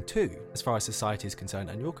that person too, as far as society is concerned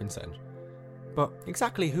and you're concerned. But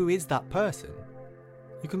exactly who is that person?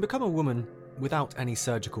 You can become a woman without any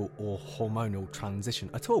surgical or hormonal transition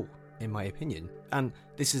at all, in my opinion. And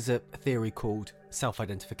this is a theory called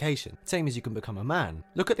self-identification, same as you can become a man.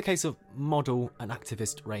 Look at the case of model and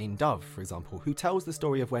activist Rain Dove, for example, who tells the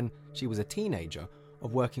story of when she was a teenager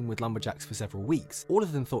of working with lumberjacks for several weeks. All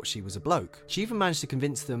of them thought she was a bloke. She even managed to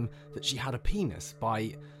convince them that she had a penis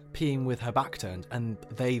by peeing with her back turned, and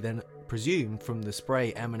they then presumed from the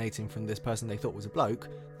spray emanating from this person they thought was a bloke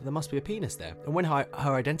that there must be a penis there. And when her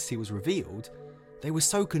identity was revealed, they were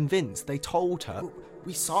so convinced, they told her,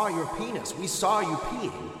 "We saw your penis, we saw you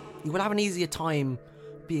peeing." You will have an easier time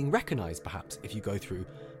being recognised, perhaps, if you go through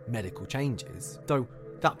medical changes. Though,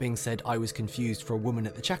 that being said, I was confused for a woman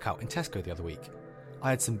at the checkout in Tesco the other week. I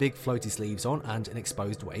had some big floaty sleeves on and an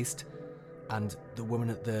exposed waist, and the woman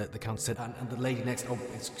at the counter said, and the lady next,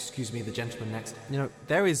 excuse me, the gentleman next.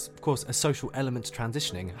 There is, of course, a social element to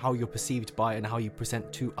transitioning, how you're perceived by and how you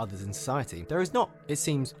present to others in society. There is not, it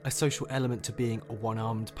seems, a social element to being a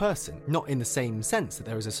one-armed person. Not in the same sense that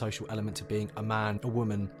there is a social element to being a man, a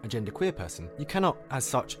woman, a genderqueer person. You cannot, as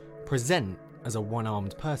such, present as a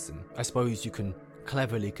one-armed person. I suppose you can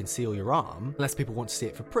cleverly conceal your arm, unless people want to see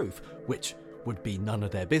it for proof, which would be none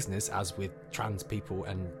of their business, as with trans people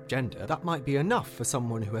and gender. That might be enough for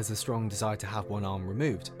someone who has a strong desire to have one arm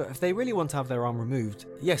removed. But if they really want to have their arm removed,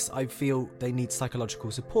 yes, I feel they need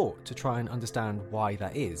psychological support to try and understand why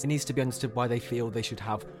that is. It needs to be understood why they feel they should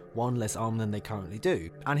have one less arm than they currently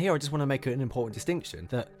do. And here I just want to make an important distinction,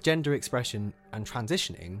 that gender expression and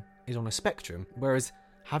transitioning is on a spectrum, whereas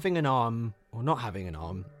having an arm or not having an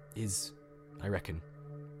arm is, I reckon,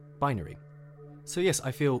 binary. So yes,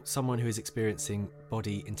 I feel someone who is experiencing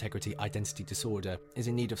body integrity identity disorder is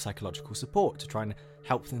in need of psychological support to try and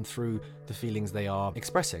help them through the feelings they are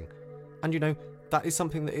expressing. And that is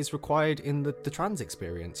something that is required in the trans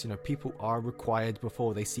experience. People are required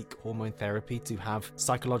before they seek hormone therapy to have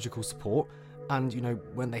psychological support. And,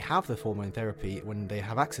 when they have the hormone therapy, when they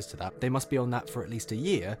have access to that, they must be on that for at least a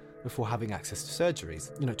year before having access to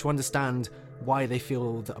surgeries. To understand why they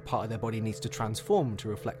feel that a part of their body needs to transform to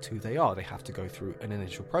reflect who they are, they have to go through an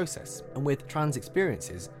initial process. And with trans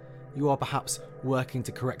experiences, you are perhaps working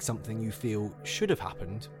to correct something you feel should have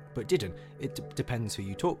happened, but didn't. It depends who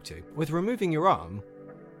you talk to. With removing your arm,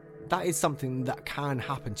 that is something that can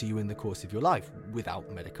happen to you in the course of your life without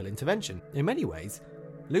medical intervention. In many ways,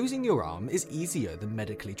 losing your arm is easier than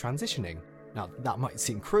medically transitioning. Now, that might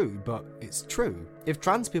seem crude, but it's true. If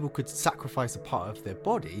trans people could sacrifice a part of their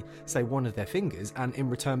body, say one of their fingers, and in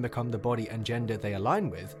return become the body and gender they align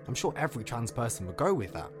with, I'm sure every trans person would go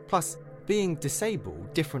with that. Plus, being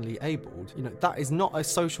disabled, differently abled, that is not a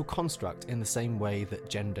social construct in the same way that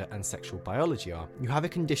gender and sexual biology are. You have a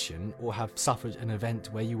condition or have suffered an event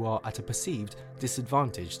where you are at a perceived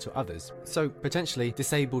disadvantage to others. So potentially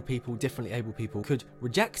disabled people, differently abled people could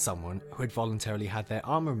reject someone who had voluntarily had their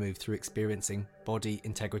arm removed through experiencing body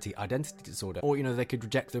integrity identity disorder. Or, they could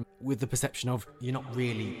reject them with the perception of, you're not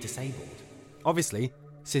really disabled. Obviously,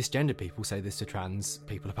 cisgender people say this to trans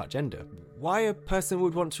people about gender. Why a person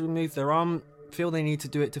would want to remove their arm, feel they need to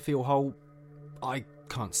do it to feel whole, I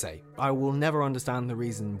can't say. I will never understand the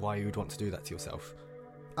reason why you would want to do that to yourself.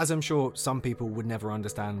 As I'm sure some people would never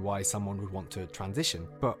understand why someone would want to transition.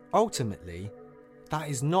 But ultimately, that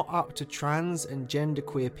is not up to trans and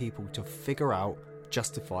genderqueer people to figure out,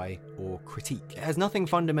 justify, or critique. It has nothing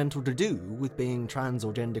fundamental to do with being trans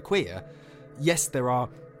or genderqueer. Yes, there are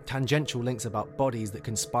tangential links about bodies that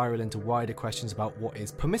can spiral into wider questions about what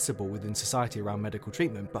is permissible within society around medical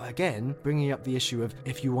treatment. But again, bringing up the issue of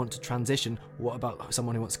if you want to transition, what about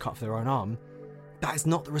someone who wants to cut off their own arm? That is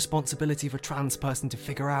not the responsibility of a trans person to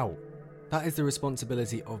figure out. That is the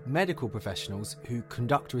responsibility of medical professionals who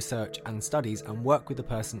conduct research and studies and work with the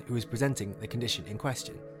person who is presenting the condition in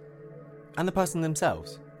question. And the person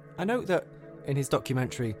themselves. I note that in his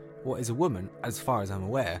documentary, What is a Woman, as far as I'm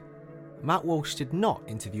aware, Matt Walsh did not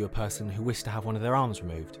interview a person who wished to have one of their arms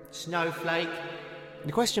removed. Snowflake.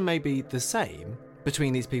 The question may be the same,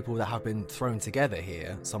 between these people that have been thrown together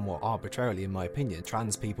here, somewhat arbitrarily in my opinion,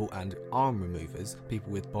 trans people and arm removers,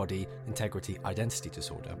 people with body integrity identity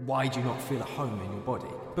disorder. Why do you not feel at home in your body?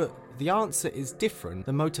 But the answer is different.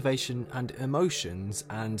 The motivation and emotions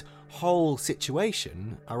and whole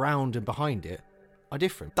situation around and behind it are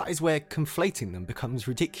different. That is where conflating them becomes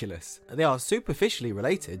ridiculous. They are superficially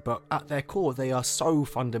related, but at their core they are so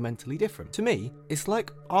fundamentally different. To me, it's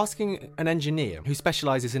like asking an engineer who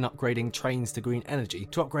specialises in upgrading trains to green energy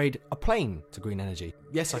to upgrade a plane to green energy.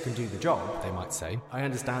 Yes, I can do the job, they might say. I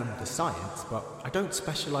understand the science, but I don't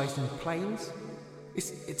specialise in planes.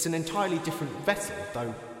 It's an entirely different vessel,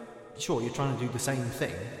 though sure, you're trying to do the same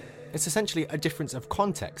thing. It's essentially a difference of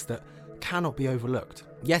context that cannot be overlooked.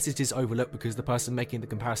 Yes, it is overlooked because the person making the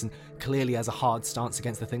comparison clearly has a hard stance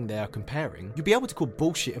against the thing they are comparing. You'd be able to call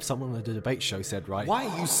bullshit if someone on the debate show said, right, why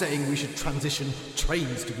are you saying we should transition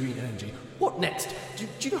trains to green energy? What next? Do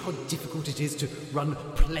you know how difficult it is to run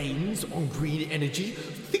planes on green energy?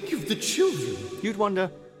 Think of the children. You'd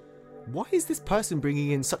wonder, why is this person bringing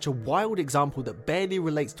in such a wild example that barely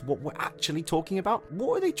relates to what we're actually talking about?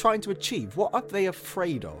 What are they trying to achieve? What are they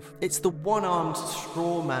afraid of? It's the one-armed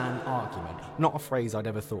straw man argument. Not a phrase I'd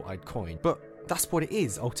ever thought I'd coin, but that's what it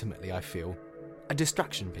is ultimately, I feel. A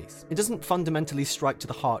distraction piece. It doesn't fundamentally strike to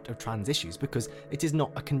the heart of trans issues because it is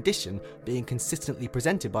not a condition being consistently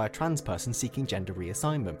presented by a trans person seeking gender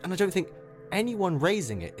reassignment. And I don't think anyone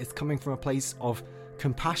raising it is coming from a place of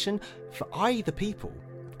compassion for either people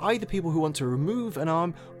who want to remove an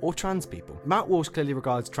arm or trans people. Matt Walsh clearly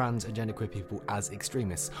regards trans and genderqueer people as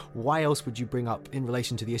extremists. Why else would you bring up, in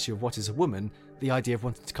relation to the issue of what is a woman, the idea of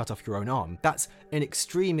wanting to cut off your own arm? That's an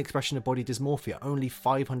extreme expression of body dysmorphia, only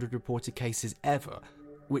 500 reported cases ever,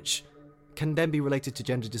 which can then be related to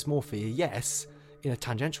gender dysmorphia, yes, in a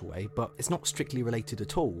tangential way, but it's not strictly related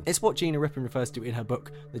at all. It's what Gina Rippon refers to in her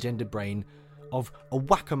book, The Gendered Brain, of a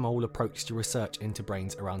whack-a-mole approach to research into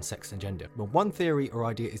brains around sex and gender. When one theory or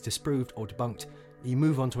idea is disproved or debunked, you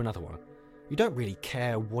move on to another one. You don't really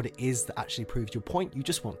care what it is that actually proves your point, you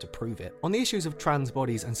just want to prove it. On the issues of trans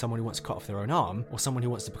bodies and someone who wants to cut off their own arm, or someone who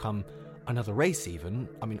wants to become another race even,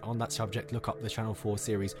 on that subject, look up the Channel 4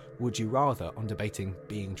 series Would You Rather on debating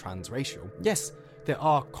being transracial. Yes, there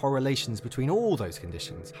are correlations between all those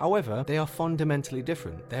conditions. However, they are fundamentally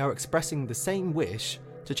different. They are expressing the same wish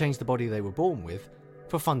to change the body they were born with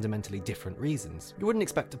for fundamentally different reasons. You wouldn't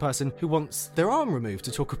expect a person who wants their arm removed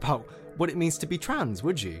to talk about what it means to be trans,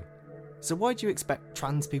 would you? So why do you expect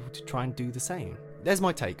trans people to try and do the same? There's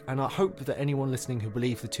my take, and I hope that anyone listening who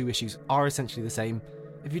believes the two issues are essentially the same,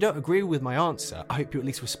 if you don't agree with my answer, I hope you at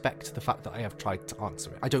least respect the fact that I have tried to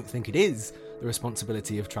answer it. I don't think it is the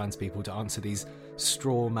responsibility of trans people to answer these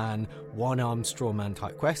straw man, one-armed straw man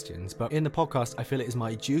type questions, but in the podcast I feel it is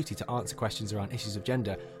my duty to answer questions around issues of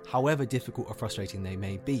gender, however difficult or frustrating they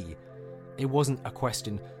may be. It wasn't a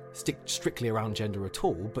question strictly around gender at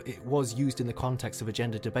all, but it was used in the context of a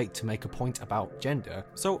gender debate to make a point about gender,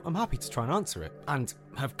 so I'm happy to try and answer it, and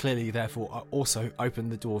have clearly therefore also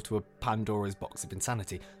opened the door to a Pandora's box of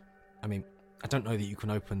insanity. I don't know that you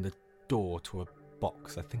can open the door to a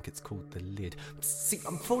box, I think it's called the lid. See,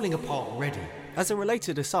 I'm falling apart already. As a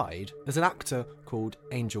related aside, there's an actor called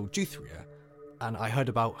Angel Juthria, and I heard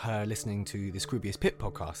about her listening to the Scroobius Pip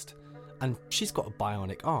podcast, and she's got a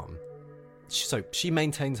bionic arm. So she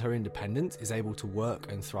maintains her independence, is able to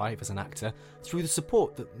work and thrive as an actor through the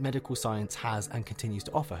support that medical science has and continues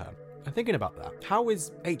to offer her. I'm thinking about that. How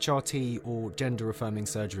is HRT or gender-affirming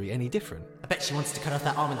surgery any different? I bet she wanted to cut off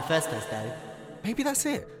that arm in the first place, though. Maybe that's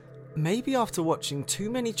it. Maybe after watching too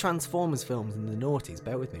many Transformers films in the noughties,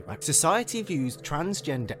 bear with me, right? Society views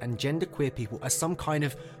transgender and genderqueer people as some kind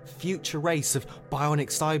of future race of bionic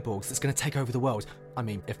cyborgs that's going to take over the world.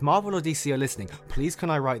 If Marvel or DC are listening, please can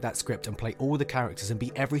I write that script and play all the characters and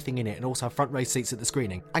be everything in it and also have front row seats at the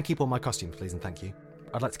screening? And keep all my costumes, please and thank you.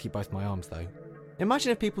 I'd like to keep both my arms, though.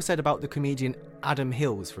 Imagine if people said about the comedian Adam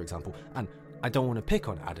Hills, for example, and I don't want to pick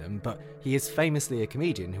on Adam, but he is famously a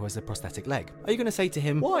comedian who has a prosthetic leg. Are you going to say to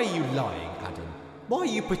him, "Why are you lying, Adam? Why are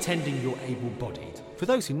you pretending you're able-bodied?" For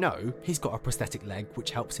those who know, he's got a prosthetic leg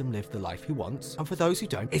which helps him live the life he wants, and for those who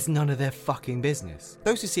don't, it's none of their fucking business.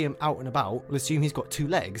 Those who see him out and about will assume he's got two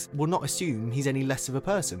legs, will not assume he's any less of a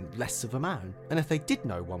person, less of a man. And if they did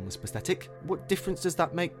know one was prosthetic, what difference does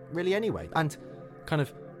that make really anyway? And kind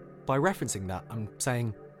of by referencing that, I'm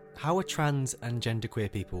saying, how are trans and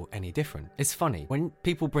genderqueer people any different? It's funny, when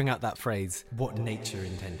people bring out that phrase, what nature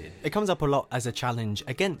intended, it comes up a lot as a challenge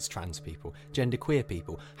against trans people, genderqueer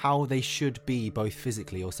people, how they should be both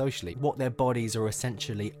physically or socially, what their bodies are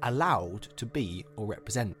essentially allowed to be or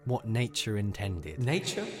represent, what nature intended.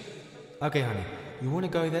 Nature? Okay, honey, you want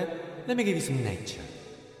to go there? let me give you some nature.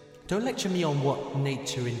 Don't lecture me on what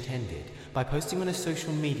nature intended by posting on a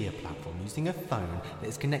social media platform using a phone that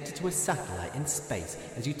is connected to a satellite in space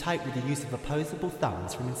as you type with the use of opposable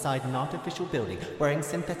thumbs from inside an artificial building wearing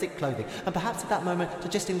synthetic clothing and perhaps at that moment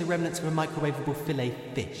digesting the remnants of a microwavable fillet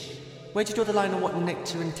fish. Where'd you draw the line on what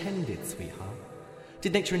nature intended, sweetheart?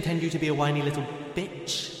 Did nature intend you to be a whiny little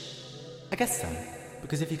bitch? I guess so,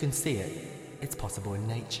 because if you can see it, it's possible in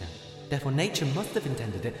nature. Therefore, nature must have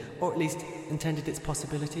intended it, or at least intended its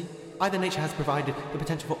possibility. Either nature has provided the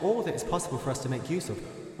potential for all that is possible for us to make use of,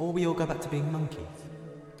 or we all go back to being monkeys.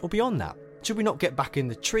 Or beyond that, should we not get back in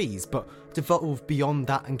the trees, but devolve beyond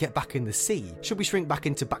that and get back in the sea? Should we shrink back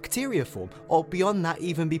into bacteria form, or beyond that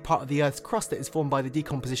even be part of the Earth's crust that is formed by the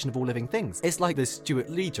decomposition of all living things? It's like the Stuart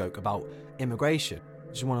Lee joke about immigration,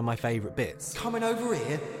 which is one of my favourite bits. Coming over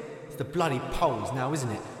here, it's the bloody Poles now,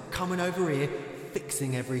 isn't it? Coming over here,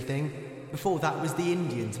 fixing everything. Before that was the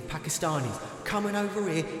Indians and Pakistanis coming over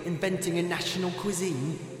here, inventing a national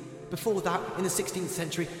cuisine. Before that, in the 16th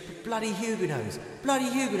century, the bloody Huguenots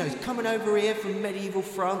coming over here from medieval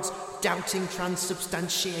France, doubting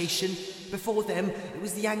transubstantiation. Before them, it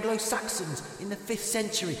was the Anglo-Saxons in the 5th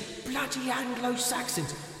century, bloody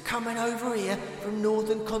Anglo-Saxons coming over here from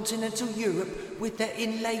northern continental Europe with their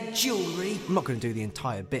inlaid jewellery. I'm not going to do the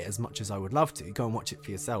entire bit as much as I would love to. Go and watch it for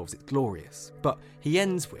yourselves, it's glorious. But he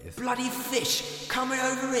ends with, bloody fish coming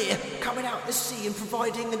over here, coming out the sea and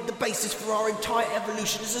providing the basis for our entire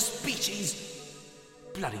evolution as a species.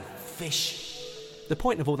 Bloody fish. The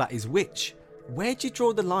point of all that is which? Where do you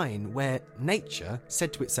draw the line where nature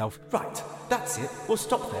said to itself, right, that's it, we'll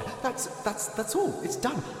stop there, that's all, it's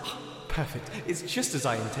done. Perfect, it's just as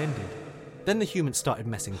I intended. Then the humans started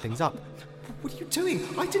messing things up. What are you doing?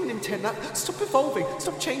 I didn't intend that. Stop evolving,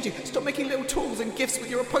 stop changing, stop making little tools and gifts with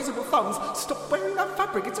your opposable thumbs. Stop wearing that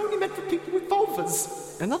fabric, it's only meant for people with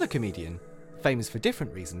vulvas. Another comedian, famous for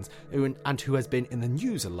different reasons, who has been in the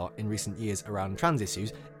news a lot in recent years around trans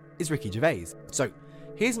issues, is Ricky Gervais. So,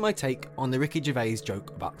 here's my take on the Ricky Gervais joke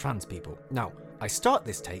about trans people. Now, I start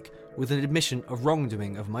this take with an admission of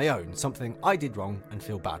wrongdoing of my own, something I did wrong and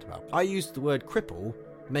feel bad about. I used the word cripple,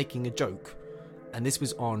 making a joke, and this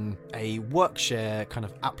was on a workshare kind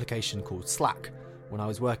of application called Slack when I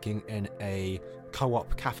was working in a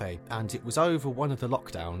co-op cafe, and it was over one of the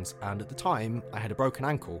lockdowns, and at the time I had a broken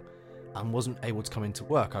ankle and wasn't able to come into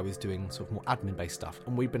work. I was doing sort of more admin-based stuff,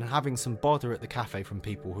 and we'd been having some bother at the cafe from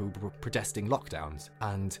people who were protesting lockdowns,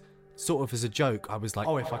 and sort of as a joke, I was like,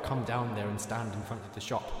 oh, if I come down there and stand in front of the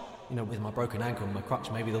shop, with my broken ankle and my crutch,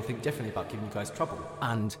 maybe they'll think differently about giving you guys trouble.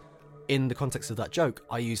 And in the context of that joke,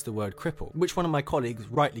 I used the word cripple, which one of my colleagues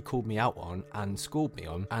rightly called me out on and schooled me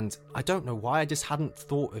on, and I don't know why, I just hadn't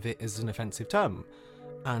thought of it as an offensive term.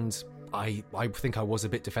 And I think I was a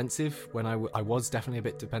bit defensive when I was definitely a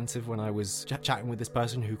bit defensive when I was chatting with this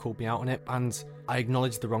person who called me out on it, and I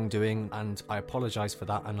acknowledged the wrongdoing and I apologise for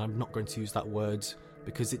that, and I'm not going to use that word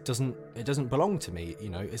because it doesn't belong to me.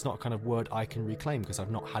 It's not a kind of word I can reclaim because I've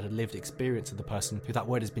not had a lived experience of the person who that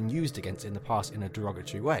word has been used against in the past in a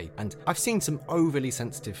derogatory way. And I've seen some overly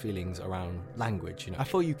sensitive feelings around language. I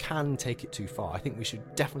feel you can take it too far. I think we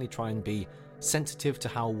should definitely try and be sensitive to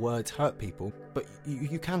how words hurt people, but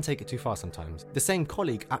you can take it too far sometimes. The same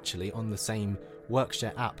colleague, actually, on the same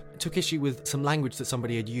Workshare app, took issue with some language that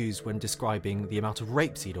somebody had used when describing the amount of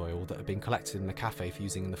rapeseed oil that had been collected in the cafe for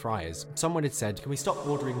using in the fryers. Someone had said, can we stop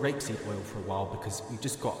ordering rapeseed oil for a while because we've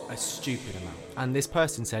just got a stupid amount? And this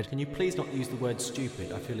person said, can you please not use the word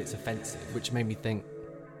stupid? I feel it's offensive. Which made me think,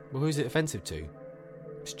 well, who's it offensive to?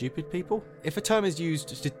 Stupid people? If a term is used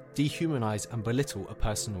to dehumanise and belittle a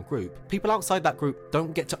person or group, people outside that group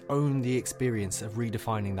don't get to own the experience of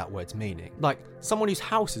redefining that word's meaning. Like, someone whose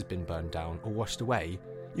house has been burned down or washed away,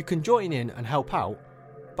 you can join in and help out,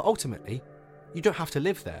 but ultimately, you don't have to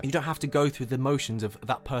live there. You don't have to go through the motions of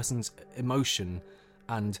that person's emotion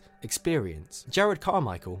and experience. Jared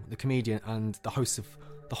Carmichael, the comedian and the host of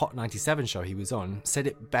the Hot 97 show he was on, said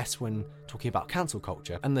it best when talking about cancel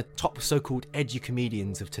culture and the top so-called edgy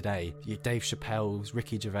comedians of today. Your Dave Chappelle's,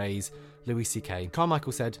 Ricky Gervais, Louis C.K.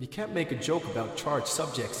 Carmichael said, you can't make a joke about charged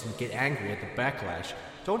subjects and get angry at the backlash.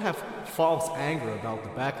 Don't have false anger about the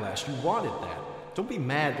backlash. You wanted that. Don't be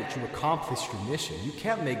mad that you accomplished your mission. You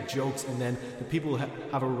can't make jokes and then the people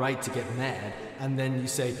have a right to get mad and then you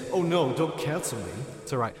say, oh no, don't cancel me.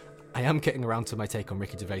 It's alright. I am getting around to my take on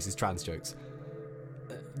Ricky Gervais's trans jokes.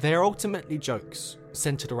 They're ultimately jokes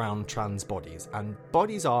centred around trans bodies, and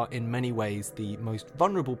bodies are in many ways the most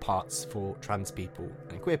vulnerable parts for trans people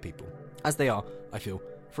and queer people, as they are, I feel,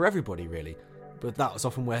 for everybody really, but that's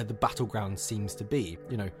often where the battleground seems to be.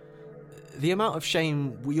 the amount of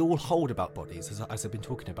shame we all hold about bodies, as I've been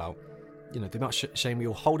talking about, the amount of shame we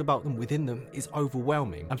all hold about them within them is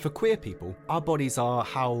overwhelming. And for queer people, our bodies are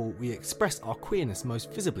how we express our queerness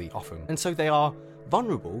most visibly often. And so they are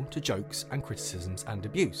vulnerable to jokes and criticisms and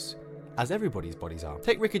abuse, as everybody's bodies are.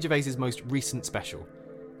 Take Ricky Gervais's most recent special.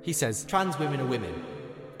 He says, "Trans women are women.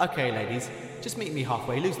 Okay, ladies, just meet me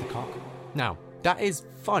halfway, lose the cock." Now, that is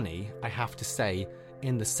funny, I have to say,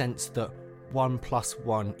 in the sense that 1 +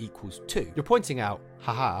 1 = 2. You're pointing out,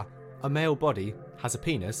 haha, a male body has a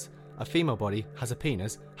penis, a female body has a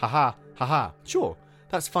penis, haha, haha. Sure,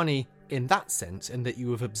 that's funny in that sense, in that you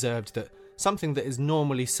have observed that something that is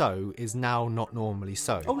normally so is now not normally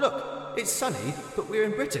so. Oh look, it's sunny, but we're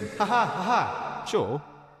in Britain, haha, haha. Sure,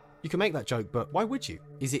 you can make that joke, but why would you?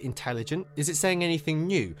 Is it intelligent? Is it saying anything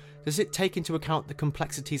new? Does it take into account the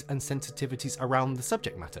complexities and sensitivities around the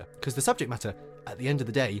subject matter? Because the subject matter, at the end of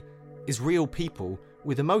the day, is real people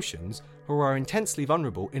with emotions who are intensely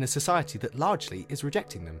vulnerable in a society that largely is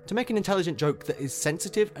rejecting them. To make an intelligent joke that is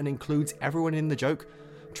sensitive and includes everyone in the joke,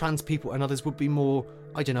 trans people and others, would be more,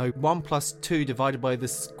 1 + 2 divided by the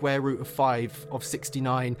square root of 5 of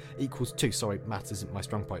 69 = 2. Sorry, maths isn't my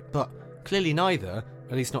strong point. But clearly neither,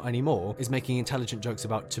 at least not anymore, is making intelligent jokes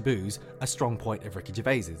about taboos a strong point of Ricky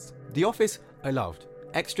Gervais's. The Office, I loved.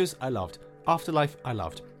 Extras, I loved. Afterlife, I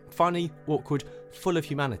loved. Funny, awkward, full of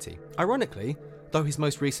humanity. Ironically, though his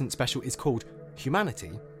most recent special is called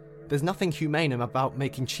Humanity, there's nothing humane about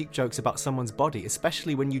making cheap jokes about someone's body,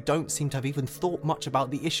 especially when you don't seem to have even thought much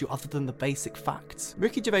about the issue other than the basic facts.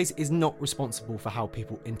 Ricky Gervais is not responsible for how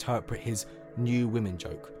people interpret his new women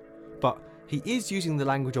joke, but he is using the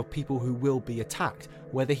language of people who will be attacked,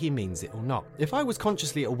 whether he means it or not. If I was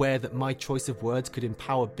consciously aware that my choice of words could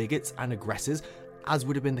empower bigots and aggressors, as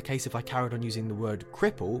would have been the case if I carried on using the word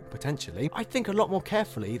cripple, potentially, I'd think a lot more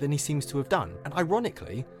carefully than he seems to have done. And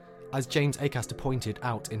ironically, as James Acaster pointed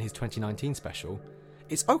out in his 2019 special,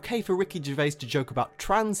 it's okay for Ricky Gervais to joke about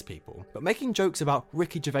trans people, but making jokes about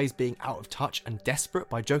Ricky Gervais being out of touch and desperate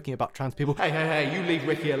by joking about trans people, hey, you leave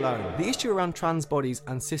Ricky alone. The issue around trans bodies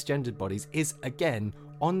and cisgendered bodies is, again,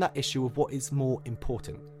 on that issue of what is more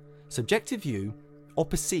important, subjective view or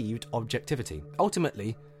perceived objectivity.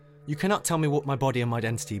 Ultimately, you cannot tell me what my body and my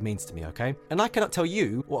identity means to me, okay? And I cannot tell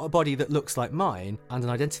you what a body that looks like mine and an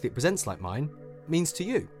identity that presents like mine means to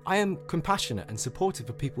you. I am compassionate and supportive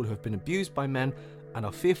of people who have been abused by men and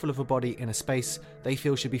are fearful of a body in a space they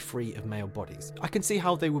feel should be free of male bodies. I can see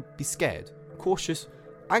how they would be scared, cautious,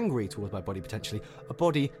 angry towards my body potentially, a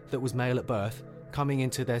body that was male at birth coming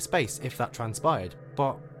into their space if that transpired.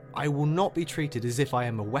 But I will not be treated as if I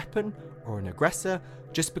am a weapon or an aggressor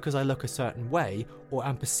just because I look a certain way or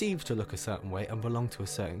am perceived to look a certain way and belong to a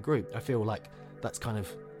certain group. I feel like that's kind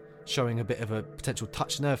of showing a bit of a potential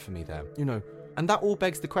touch nerve for me there, And that all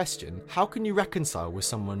begs the question, how can you reconcile with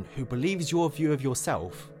someone who believes your view of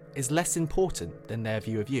yourself is less important than their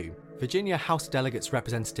view of you? Virginia House Delegates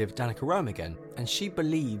Representative Danica Rome again, and she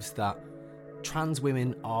believes that trans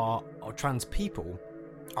women or trans people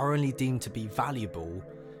are only deemed to be valuable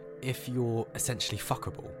if you're essentially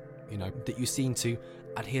fuckable, that you seem to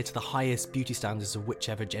adhere to the highest beauty standards of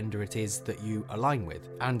whichever gender it is that you align with.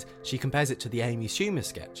 And she compares it to the Amy Schumer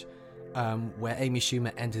sketch, where Amy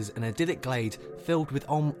Schumer enters an idyllic glade filled with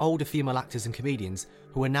older female actors and comedians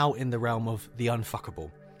who are now in the realm of the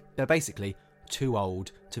unfuckable. They're basically too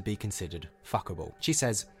old to be considered fuckable. She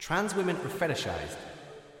says, trans women are fetishized,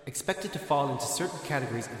 expected to fall into certain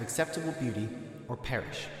categories of acceptable beauty or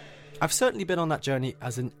perish. I've certainly been on that journey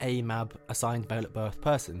as an AMAB assigned male at birth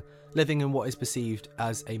person, living in what is perceived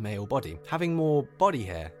as a male body. Having more body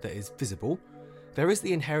hair that is visible, there is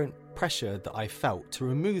the inherent pressure that I felt to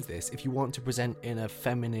remove this if you want to present in a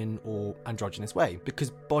feminine or androgynous way, because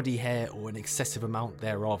body hair or an excessive amount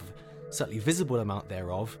thereof, certainly visible amount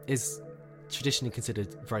thereof, is traditionally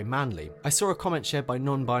considered very manly. I saw a comment shared by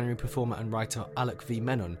non-binary performer and writer Alec V.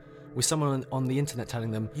 Menon, with someone on the internet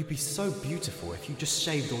telling them, "You'd be so beautiful if you just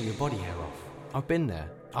shaved all your body hair off." I've been there.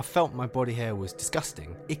 I felt my body hair was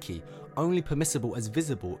disgusting, icky, only permissible as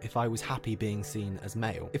visible if I was happy being seen as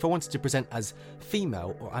male. If I wanted to present as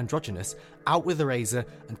female or androgynous, out with a razor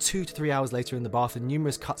and 2 to 3 hours later in the bath and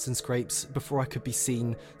numerous cuts and scrapes before I could be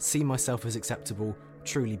see myself as acceptable,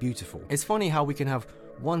 truly beautiful. It's funny how we can have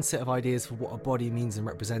one set of ideas for what a body means and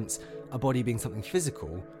represents, a body being something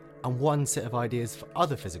physical, and one set of ideas for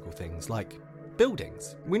other physical things, like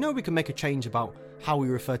buildings. We know we can make a change about how we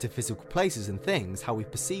refer to physical places and things, how we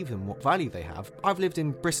perceive them, what value they have. I've lived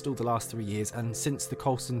in Bristol the last 3 years, and since the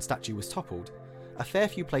Colston statue was toppled, a fair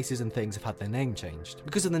few places and things have had their name changed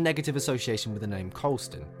because of the negative association with the name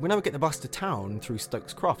Colston. When I would get the bus to town through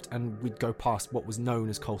Stokes Croft and we'd go past what was known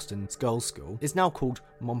as Colston's Girls' School, it's now called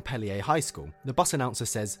Montpellier High School. The bus announcer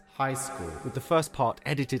says High School, with the first part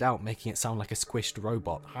edited out making it sound like a squished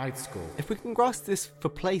robot. High School. If we can grasp this for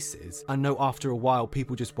places and know after a while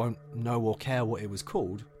people just won't know or care what it was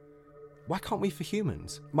called, why can't we for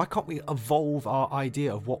humans? Why can't we evolve our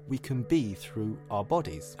idea of what we can be through our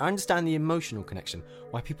bodies? I understand the emotional connection,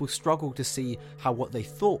 why people struggle to see how what they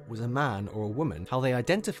thought was a man or a woman, how they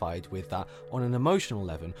identified with that on an emotional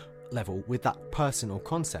level with that person or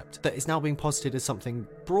concept that is now being posited as something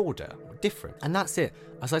broader, different. And that's it.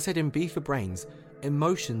 As I said in B for Brains,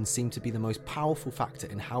 emotions seem to be the most powerful factor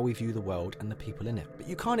in how we view the world and the people in it. But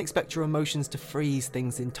you can't expect your emotions to freeze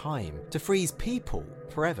things in time, to freeze people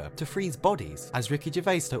forever, to freeze bodies. As Ricky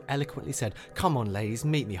Gervais so eloquently said, "Come on ladies,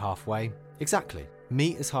 meet me halfway." Exactly.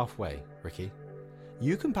 Meet us halfway, Ricky.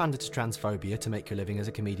 You can pander to transphobia to make your living as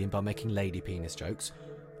a comedian by making lady penis jokes,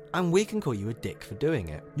 and we can call you a dick for doing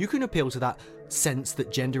it. You can appeal to that sense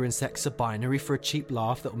that gender and sex are binary for a cheap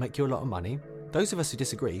laugh that will make you a lot of money. Those of us who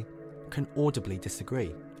disagree can audibly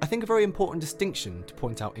disagree. I think a very important distinction to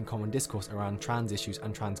point out in common discourse around trans issues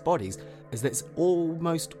and trans bodies is that it's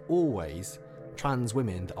almost always trans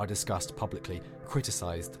women that are discussed publicly,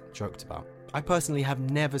 criticised, joked about. I personally have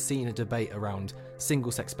never seen a debate around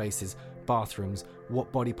single-sex spaces, bathrooms,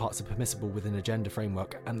 what body parts are permissible within a gender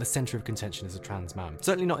framework, and the centre of contention is a trans man.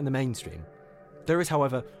 Certainly not in the mainstream. There is,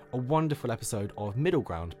 however, a wonderful episode of Middle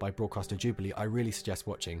Ground by broadcaster Jubilee I really suggest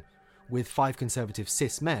watching, with 5 conservative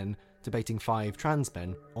cis men debating 5 trans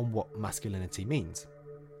men on what masculinity means.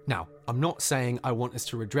 Now, I'm not saying I want us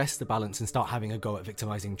to redress the balance and start having a go at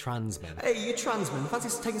victimising trans men. Hey, you trans men, fancy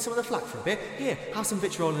taking some of the flak for a bit? Here, have some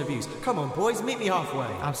vitriol and abuse. Come on, boys, meet me halfway.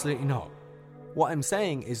 Absolutely not. What I'm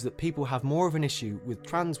saying is that people have more of an issue with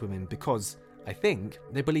trans women because, I think,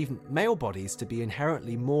 they believe male bodies to be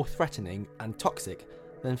inherently more threatening and toxic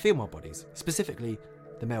than female bodies, specifically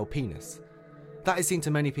the male penis. That is seen to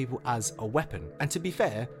many people as a weapon, and to be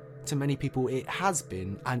fair, to many people it has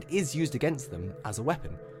been and is used against them as a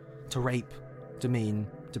weapon, to rape, demean,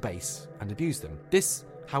 debase and abuse them. This,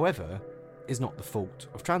 however, is not the fault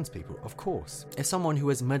of trans people, of course. If someone who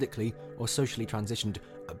has medically or socially transitioned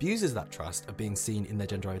abuses that trust of being seen in their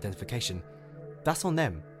gender identification, that's on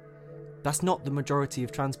them. That's not the majority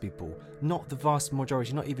of trans people, not the vast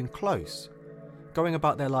majority, not even close. Going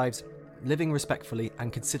about their lives, living respectfully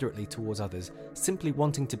and considerately towards others, simply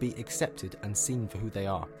wanting to be accepted and seen for who they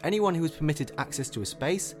are. Anyone who is permitted access to a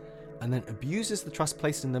space and then abuses the trust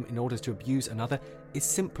placed in them in order to abuse another is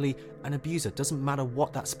simply an abuser. Doesn't matter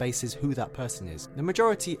what that space is, who that person is. The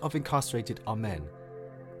majority of incarcerated are men.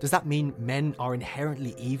 Does that mean men are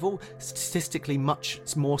inherently evil, statistically much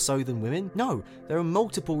more so than women? No, there are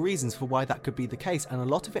multiple reasons for why that could be the case, and a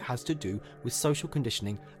lot of it has to do with social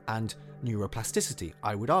conditioning and neuroplasticity,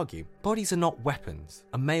 I would argue. Bodies are not weapons.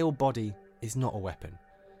 A male body is not a weapon.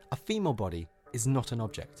 A female body is not an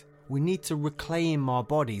object. We need to reclaim our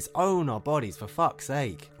bodies, own our bodies, for fuck's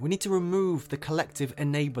sake. We need to remove the collective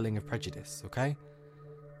enabling of prejudice, okay?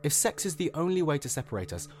 If sex is the only way to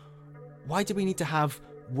separate us, why do we need to have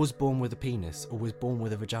was born with a penis or was born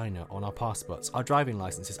with a vagina on our passports, our driving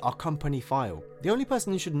licenses, our company file? The only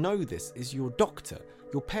person who should know this is your doctor,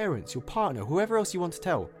 your parents, your partner, whoever else you want to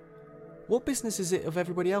tell. What business is it of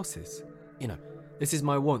everybody else's? You know, this is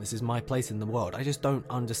my want, this is my place in the world. I just don't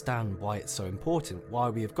understand why it's so important, why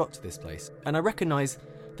we have got to this place. And I recognise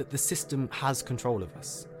that the system has control of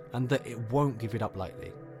us and that it won't give it up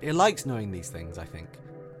lightly. It likes knowing these things, I think,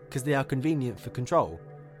 because they are convenient for control.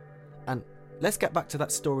 And let's get back to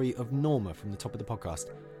that story of Norma from the top of the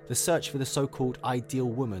podcast. The search for the so-called ideal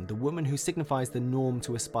woman, the woman who signifies the norm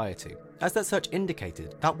to aspire to. As that search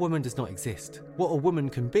indicated, that woman does not exist. What a woman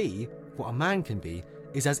can be, what a man can be,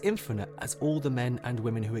 is as infinite as all the men and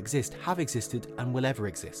women who exist, have existed, and will ever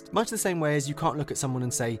exist. Much the same way as you can't look at someone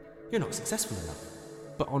and say, you're not successful enough.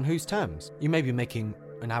 But on whose terms? You may be making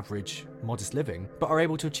an average, modest living, but are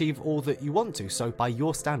able to achieve all that you want to, so by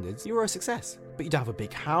your standards, you are a success. But you don't have a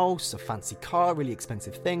big house, a fancy car, really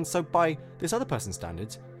expensive things, so by this other person's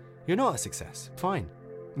standards, you're not a success. Fine.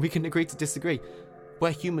 We can agree to disagree.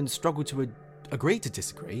 Where humans struggle to agree to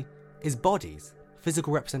disagree is bodies,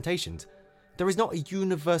 physical representations. There is not a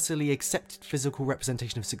universally accepted physical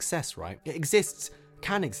representation of success, right? It exists,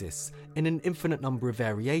 can exist, in an infinite number of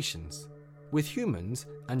variations. With humans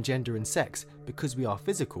and gender and sex, because we are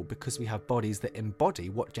physical, because we have bodies that embody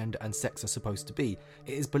what gender and sex are supposed to be,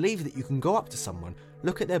 it is believed that you can go up to someone,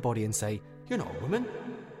 look at their body and say, you're not a woman,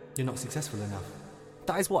 you're not successful enough.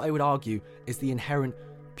 That is what I would argue is the inherent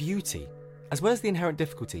beauty as well as the inherent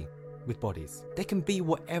difficulty with bodies. They can be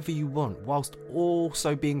whatever you want, whilst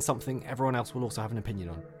also being something everyone else will also have an opinion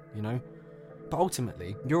on, you know? But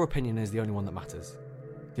ultimately, your opinion is the only one that matters.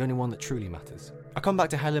 The only one that truly matters. I come back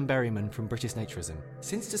to Helen Berryman from British Naturism.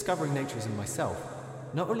 Since discovering naturism myself,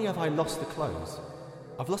 not only have I lost the clothes,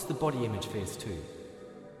 I've lost the body image fears too.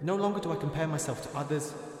 No longer do I compare myself to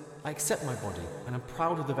others. I accept my body, and I'm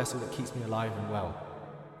proud of the vessel that keeps me alive and well.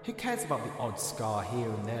 Who cares about the odd scar here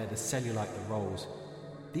and there, the cellulite that rolls?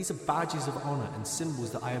 These are badges of honour and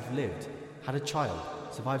symbols that I have lived, had a child,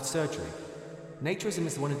 survived surgery. Naturism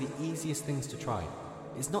is one of the easiest things to try.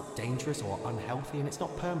 It's not dangerous or unhealthy, and it's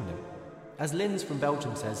not permanent. As Linz from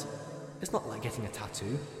Belgium says, it's not like getting a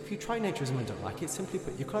tattoo. If you try naturism and don't like it, simply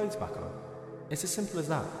put your clothes back on. It's as simple as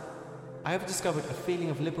that. I have discovered a feeling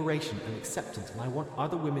of liberation and acceptance, and I want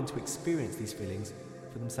other women to experience these feelings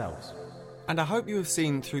for themselves. And I hope you have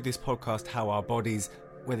seen through this podcast how our bodies,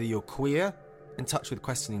 whether you're queer, in touch with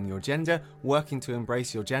questioning your gender, working to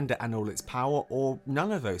embrace your gender and all its power, or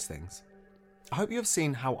none of those things. I hope you have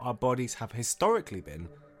seen how our bodies have historically been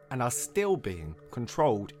and are still being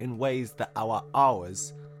controlled in ways that are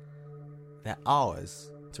ours. They're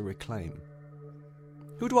ours to reclaim.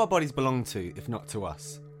 Who do our bodies belong to if not to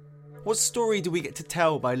us? What story do we get to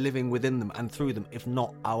tell by living within them and through them if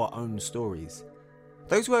not our own stories?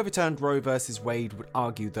 Those who overturned Roe versus Wade would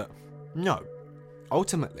argue that no,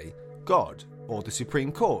 ultimately, God or the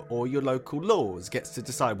Supreme Court or your local laws gets to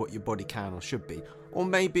decide what your body can or should be. Or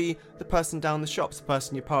maybe the person down the shops, the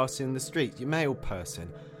person you pass in the street, your male person,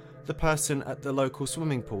 the person at the local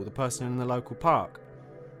swimming pool, the person in the local park.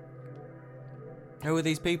 Who are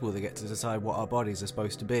these people that get to decide what our bodies are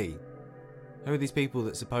supposed to be? Who are these people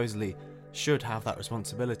that supposedly should have that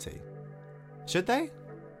responsibility? Should they?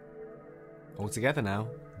 All together now.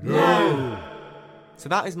 No! So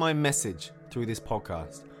that is my message through this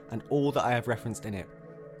podcast and all that I have referenced in it.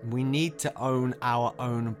 We need to own our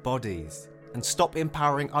own bodies and stop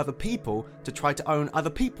empowering other people to try to own other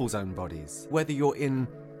people's own bodies. Whether you're in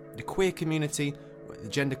the queer community, the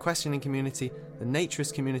gender questioning community, the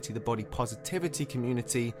naturist community, the body positivity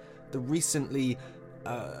community, the recently,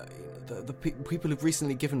 people who've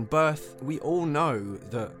recently given birth, we all know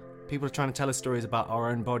that people are trying to tell us stories about our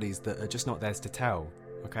own bodies that are just not theirs to tell,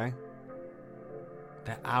 okay?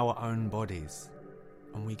 They're our own bodies,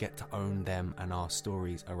 and we get to own them and our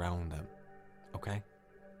stories around them, okay?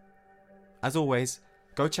 As always,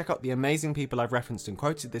 go check out the amazing people I've referenced and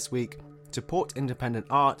quoted this week. Support independent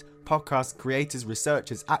art, podcast creators,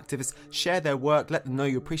 researchers, activists. Share their work, let them know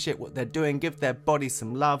you appreciate what they're doing, give their bodies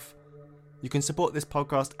some love. You can support this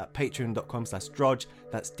podcast at patreon.com/Drodge,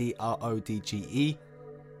 that's DRODGE.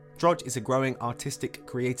 Drodge is a growing artistic,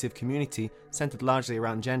 creative community centred largely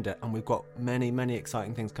around gender, and we've got many, many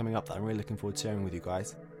exciting things coming up that I'm really looking forward to sharing with you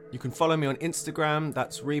guys. You can follow me on Instagram,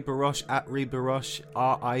 that's Rebaroche, at Rebaroche,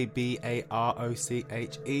 RIBAROCHE.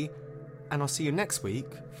 And I'll see you next week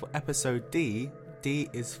for episode D. D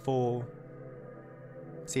is for...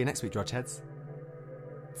 See you next week, Drodgeheads.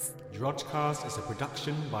 Drodgecast is a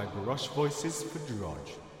production by Baroche Voices for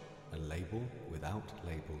Drodge, a label without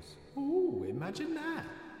labels. Ooh, imagine that.